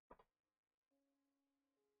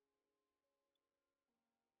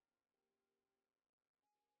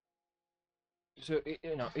 So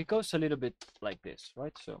it goes a little bit like this,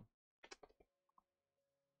 right? So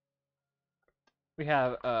we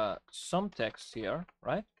have some text here,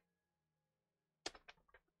 right?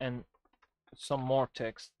 And some more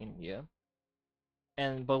text in here.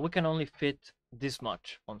 And but we can only fit this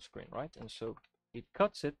much on screen, right? And so it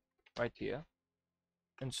cuts it right here.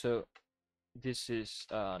 And so this is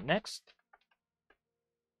next,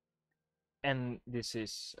 and this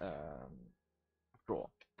is draw,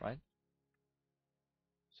 right?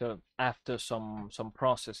 So after some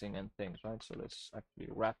processing and things, right? So let's actually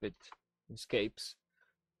wrap it escapes.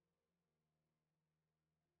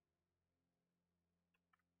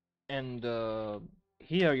 And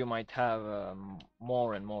here you might have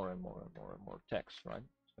more and more and more and more and more text, right?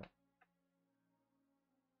 So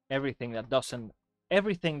everything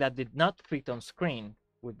that did not fit on screen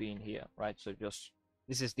would be in here, right? So just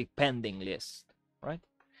this is the pending list, right?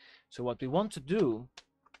 So what we want to do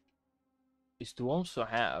is to also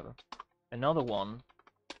have another one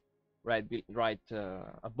right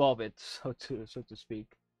above it, so to speak,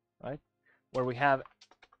 right, where we have,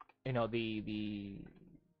 you know, the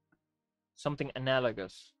something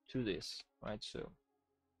analogous to this, right? So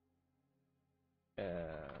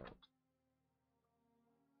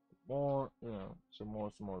more, you know, some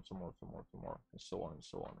more, and so on and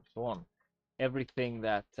so on and so on. Everything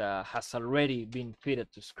that has already been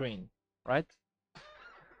fitted to screen, right?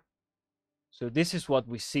 So this is what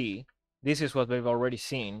we see. This is what we've already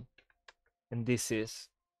seen, and this is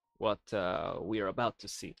what we are about to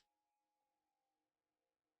see.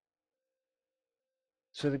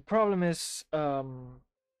 So the problem is,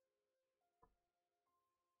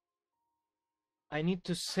 I need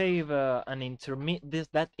to save an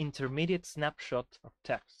intermediate snapshot of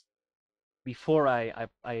text before I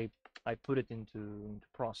put it into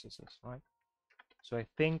processes, right? So I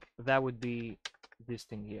think that would be this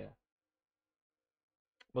thing here.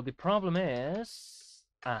 But the problem is,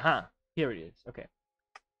 here it is. Okay.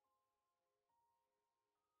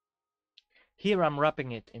 Here I'm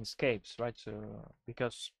wrapping it in scapes, right? So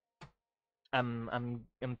because I'm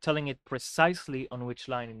telling it precisely on which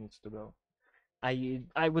line it needs to go.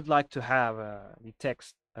 I would like to have the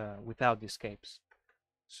text without the escapes.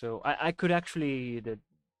 So I could actually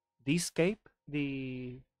descape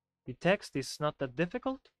the text is not that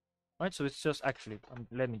difficult, right? So it's just actually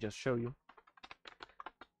let me just show you.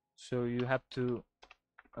 So you have to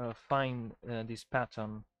find this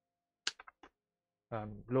pattern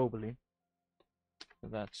globally. So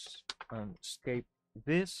that's escape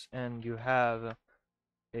this, and you have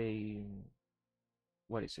a,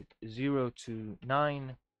 what is it, 0 to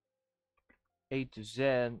 9, A to Z,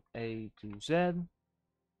 A to Z,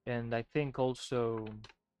 and I think also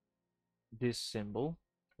this symbol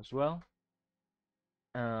as well,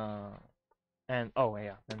 and oh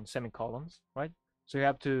yeah, and semicolons, right? So you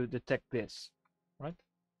have to detect this, right?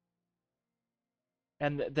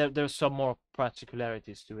 And there's some more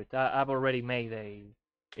particularities to it. I've already made a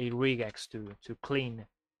regex to clean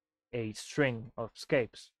a string of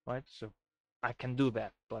escapes, right? So I can do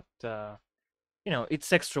that, but you know,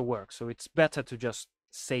 it's extra work, so it's better to just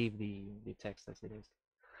save the text as it is.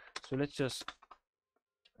 So let's just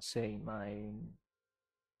say my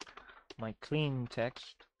clean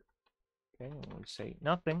text. Okay, and we'll say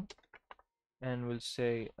nothing, and we'll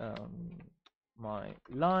say my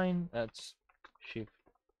line. That's shift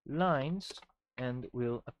lines, and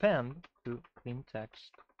we'll append to clean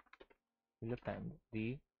text. We'll append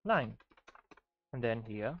the line, and then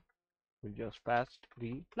here we'll just pass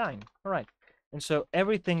the line. All right, and so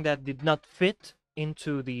everything that did not fit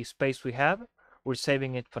into the space we have, we're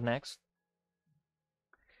saving it for next,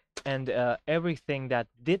 and everything that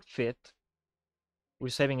did fit, we're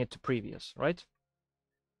saving it to previous, right?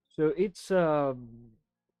 So it's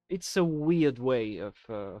a weird way of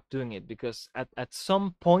doing it, because at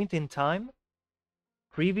some point in time,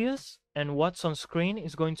 previous and what's on screen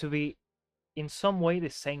is going to be in some way the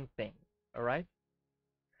same thing. All right,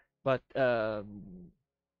 but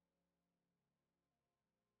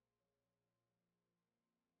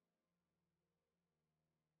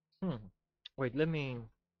wait, give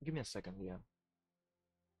me a second here.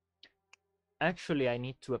 Actually, I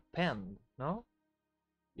need to append, no?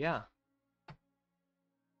 Yeah.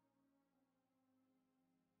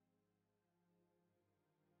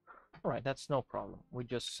 All right, that's no problem. We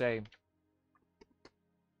just say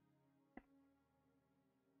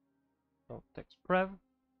text prev,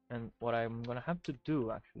 and what I'm gonna have to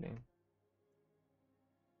do actually,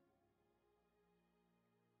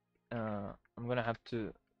 I'm gonna have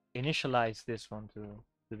to initialize this one to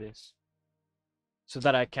this, so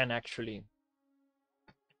that I can actually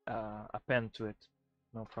append to it.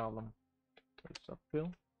 No problem. Stop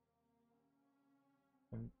fill,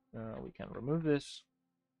 and we can remove this.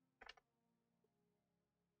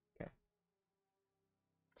 Okay.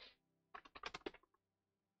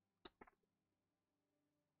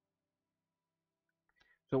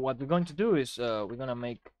 So what we're going to do is we're gonna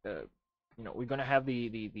make you know, we're gonna have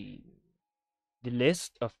the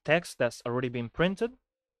list of text that's already been printed,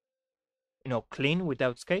 you know, clean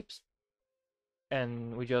without escapes,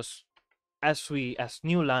 and we just, as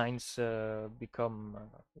new lines become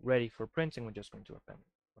ready for printing, we're just going to append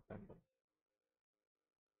them.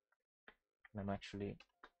 And I'm actually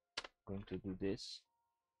going to do this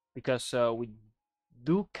because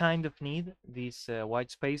do kind of need these white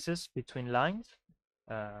spaces between lines.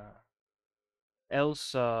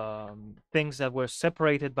 Else, things that were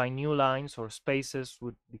separated by new lines or spaces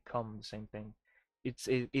would become the same thing.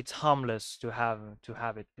 It's harmless to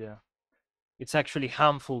have it there. It's actually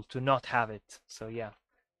harmful to not have it. So yeah,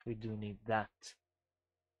 we do need that.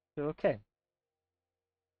 So okay,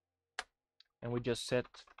 and we just set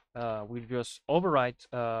we just overwrite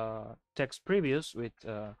text previous with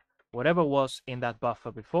whatever was in that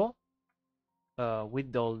buffer before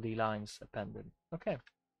with all the lines appended. Okay,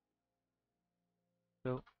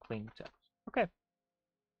 so clean text. Okay,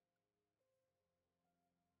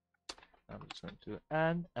 I'm just going to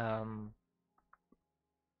add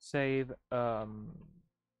save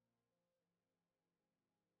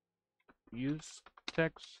use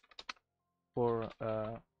text for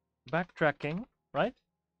backtracking, right?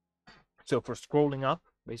 So for scrolling up,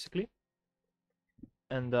 basically,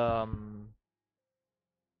 and the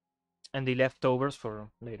leftovers for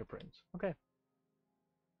later prints. Okay.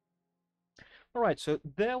 All right. So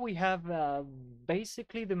there we have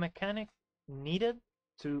basically the mechanic needed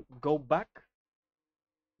to go back.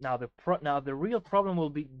 Now the real problem will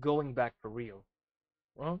be going back for real.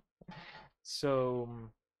 Well, so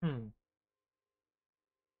hmm.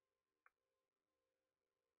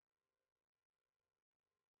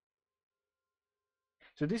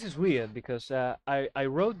 So this is weird because I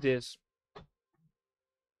wrote this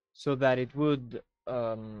so that it would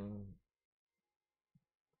I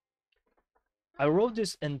wrote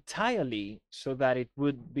this entirely so that it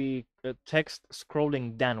would be text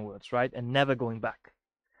scrolling downwards, right, and never going back.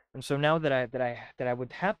 And so now that I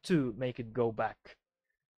would have to make it go back,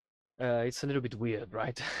 it's a little bit weird,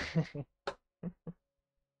 right?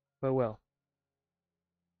 But well,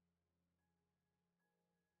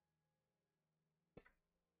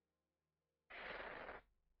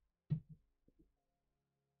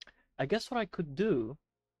 I guess what I could do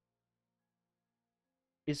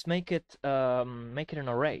is make it an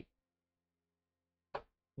array.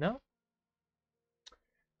 No?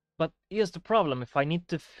 But here's the problem. If I need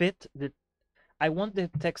to fit I want the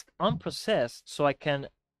text unprocessed so I can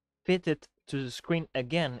fit it to the screen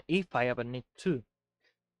again if I ever need to.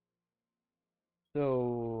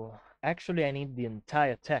 So actually I need the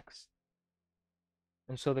entire text.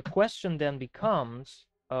 And so the question then becomes,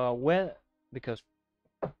 because,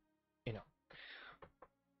 you know,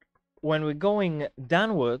 when we're going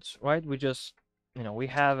downwards, right, we just, we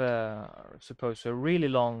have suppose a really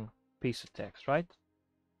long piece of text, right?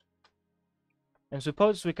 And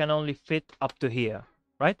suppose we can only fit up to here,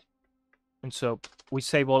 right? And so we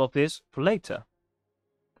save all of this for later.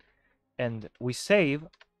 And we save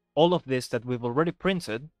all of this that we've already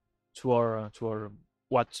printed to our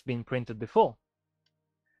what's been printed before.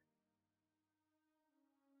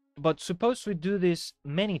 But suppose we do this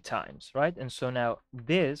many times, right? And so now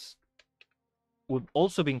this would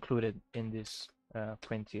also be included in this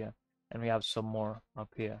print here, and we have some more up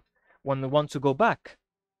here. When we want to go back,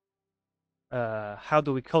 how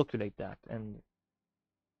do we calculate that? And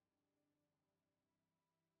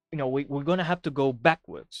we're gonna have to go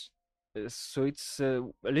backwards. So it's a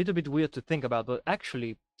little bit weird to think about, but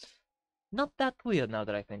actually not that weird now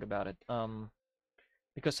that I think about it.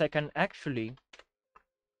 Because I can actually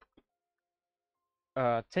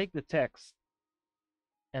take the text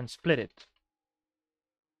and split it.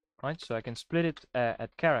 Right, so I can split it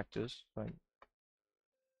at characters. So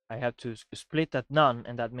I have to split at none,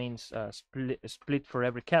 and that means split for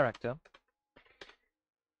every character.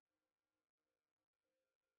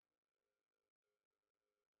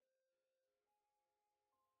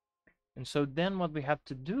 And so then what we have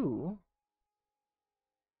to do,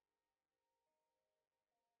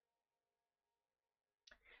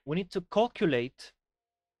 we need to calculate.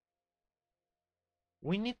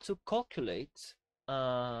 We need to calculate. Wait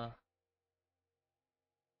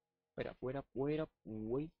up, wait up, wait up,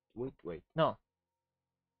 wait. No.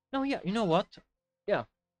 No, yeah, you know what? Yeah,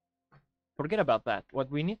 forget about that.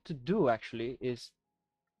 What we need to do actually is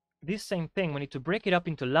this same thing. We need to break it up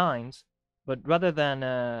into lines, but rather than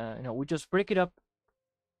we just break it up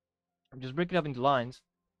into lines.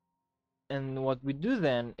 And what we do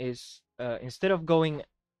then is instead of going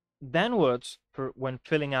downwards for when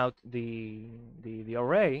filling out the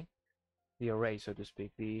array, so to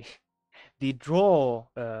speak, the draw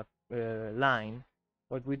line,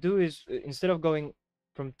 what we do is instead of going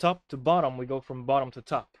from top to bottom, we go from bottom to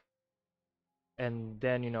top. And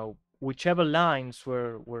then whichever lines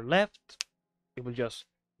were left, it will just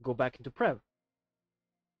go back into prev.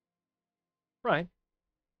 Right,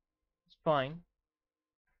 it's fine.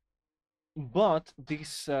 But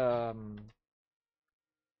this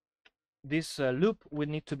this loop would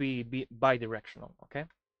need to be bidirectional. Okay,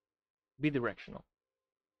 bidirectional.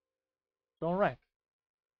 So, all right.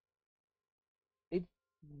 It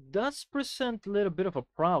does present a little bit of a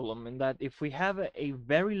problem in that if we have a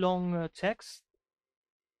very long text,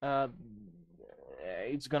 uh,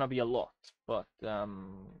 it's gonna be a lot. But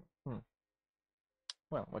well,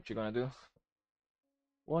 what you gonna do?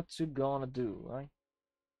 What you gonna do, right?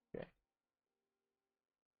 Okay.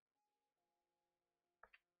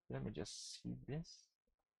 Let me just see this.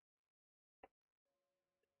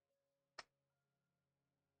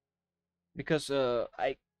 Because the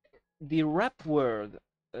wrap word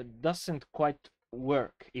doesn't quite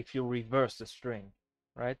work if you reverse the string,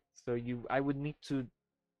 right? So I would need to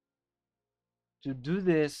do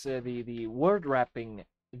this the word wrapping,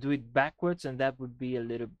 do it backwards, and that would be a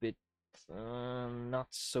little bit not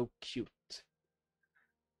so cute.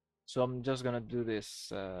 So I'm just gonna do this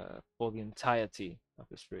for the entirety of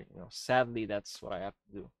the string. Sadly, that's what I have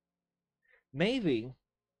to do. Maybe,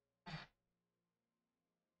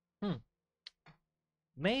 hmm,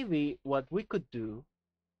 maybe what we could do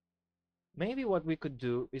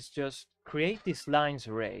is just create this lines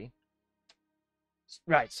array.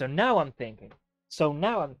 Right. So now I'm thinking.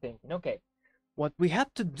 Okay, what we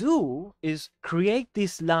have to do is create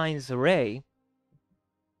this lines array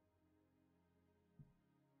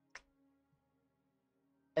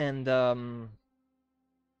and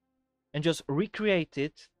just recreate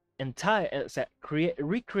it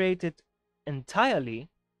recreate it entirely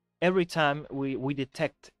every time we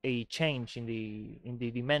detect a change in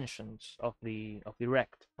the dimensions of the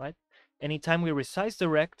rect, right? Anytime we resize the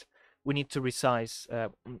rect, we need to resize.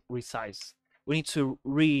 We need to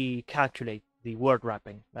recalculate the word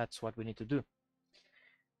wrapping. That's what we need to do.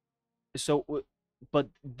 So, but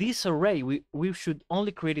this array we should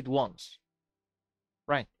only create it once,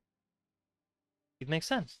 right? It makes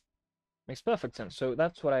sense. Makes perfect sense. So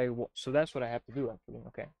that's what I have to do actually.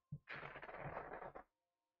 Okay.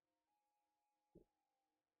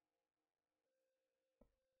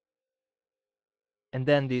 And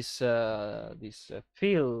then this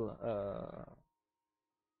fill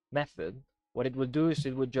method, what it will do is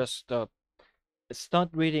it would just start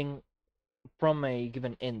reading from a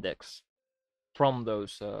given index from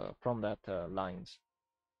those from that lines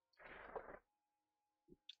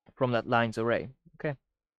from that lines array. Okay.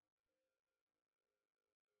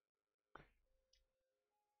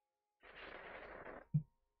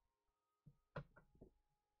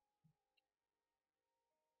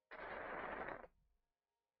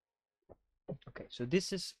 Okay, so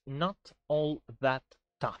this is not all that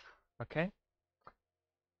tough. Okay.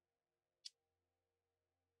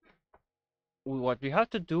 What we have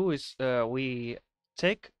to do is we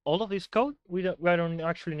take all of this code. We don't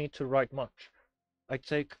actually need to write much. I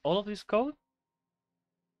take all of this code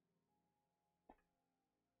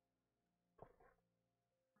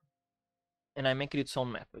and I make it its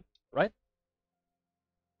own method, right?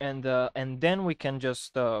 And then we can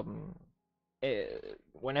just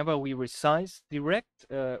whenever we resize direct,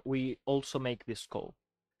 we also make this call,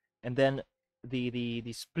 and then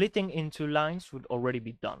the splitting into lines would already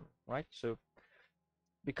be done, right? So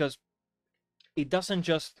because it doesn't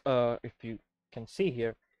just if you can see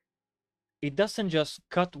here, it doesn't just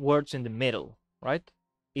cut words in the middle, right?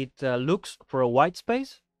 It looks for a white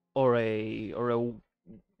space or a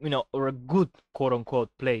good quote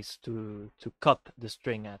unquote place to cut the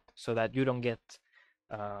string at, so that you don't get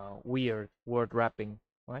weird word wrapping,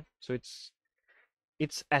 right? So it's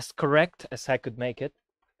as correct as I could make it,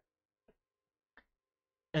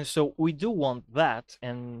 and so we do want that,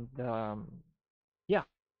 and yeah.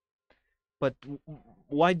 But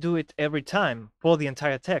why do it every time for the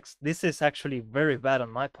entire text? This is actually very bad on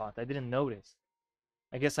my part. I didn't notice.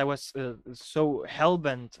 I guess I was so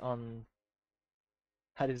hell-bent on,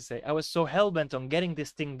 how did you say? I was so hell-bent on getting this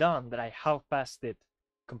thing done that I half-passed it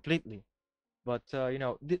completely. But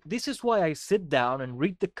this is why I sit down and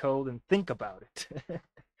read the code and think about it,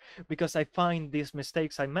 because I find these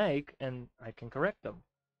mistakes I make and I can correct them.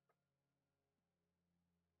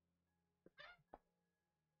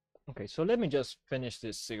 Okay, so let me just finish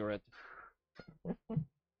this cigarette,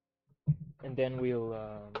 and then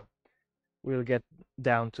we'll get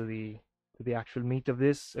down to the actual meat of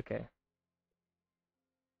this. Okay.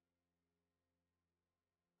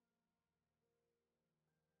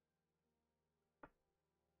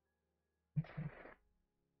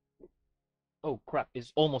 Oh crap!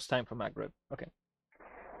 It's almost time for Maghreb. Okay.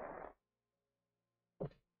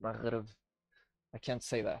 Maghreb. I can't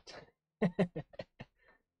say that.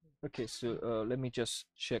 Okay, so let me just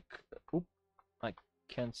check. Oop, I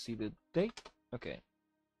can't see the date. Okay.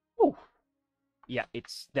 Oh, Yeah,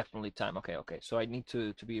 it's definitely time. Okay, okay. So I need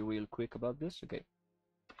to be real quick about this. Okay.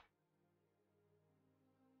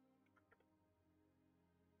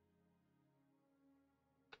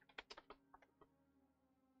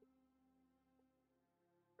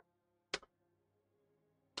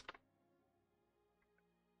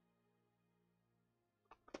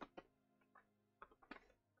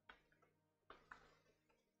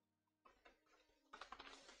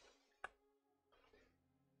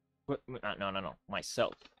 No, no, no.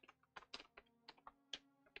 Myself.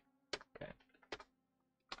 Okay.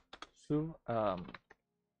 So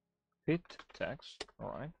fit text.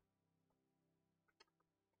 All right.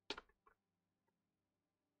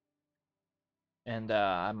 And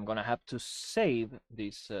I'm gonna have to save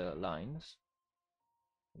these lines.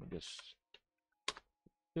 Let me just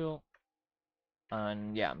fill.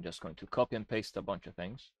 And yeah, I'm just going to copy and paste a bunch of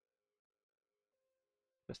things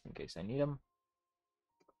just in case I need them.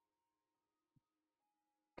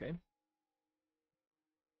 Okay.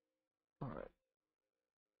 All right.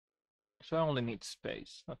 So I only need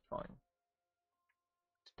space. That's fine.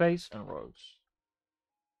 Space and rows.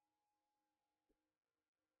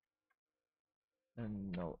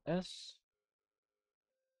 And no S.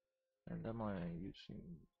 And am I using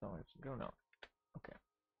size? Go now. Okay.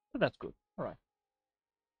 So that's good. All right.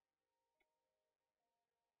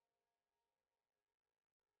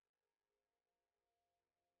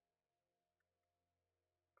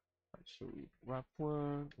 So we wrap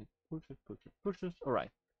word, it pushes, pushes, pushes. All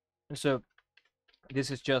right. And so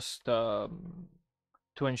this is just to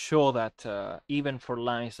ensure that even for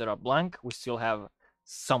lines that are blank, we still have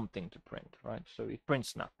something to print, right? So it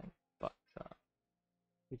prints nothing, but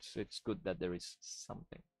it's good that there is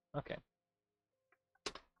something. Okay.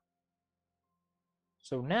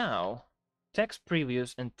 So now text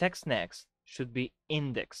previous and text next should be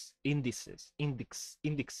indices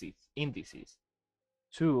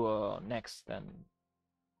to next and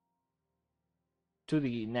to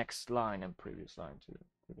the next line and previous line to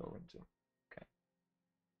go into. Okay.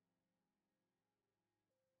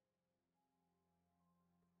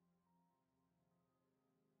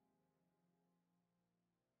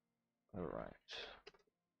 All right.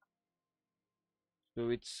 So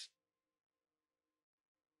it's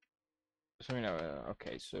so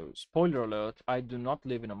okay. So spoiler alert: I do not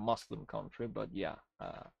live in a Muslim country, but yeah.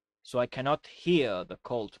 So I cannot hear the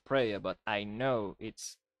call to prayer, but I know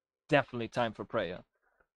it's definitely time for prayer.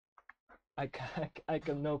 I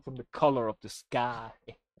can know from the color of the sky,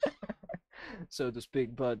 so to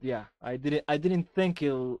speak. But yeah, I didn't think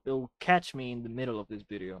it'll catch me in the middle of this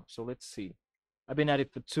video. So let's see. I've been at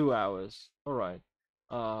it for 2 hours. All right.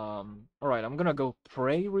 All right. I'm gonna go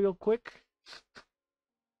pray real quick.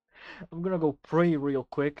 I'm gonna go pray real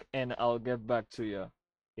quick, and I'll get back to you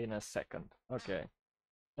in a second. Okay.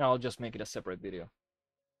 I'll just make it a separate video.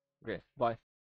 Okay. Bye.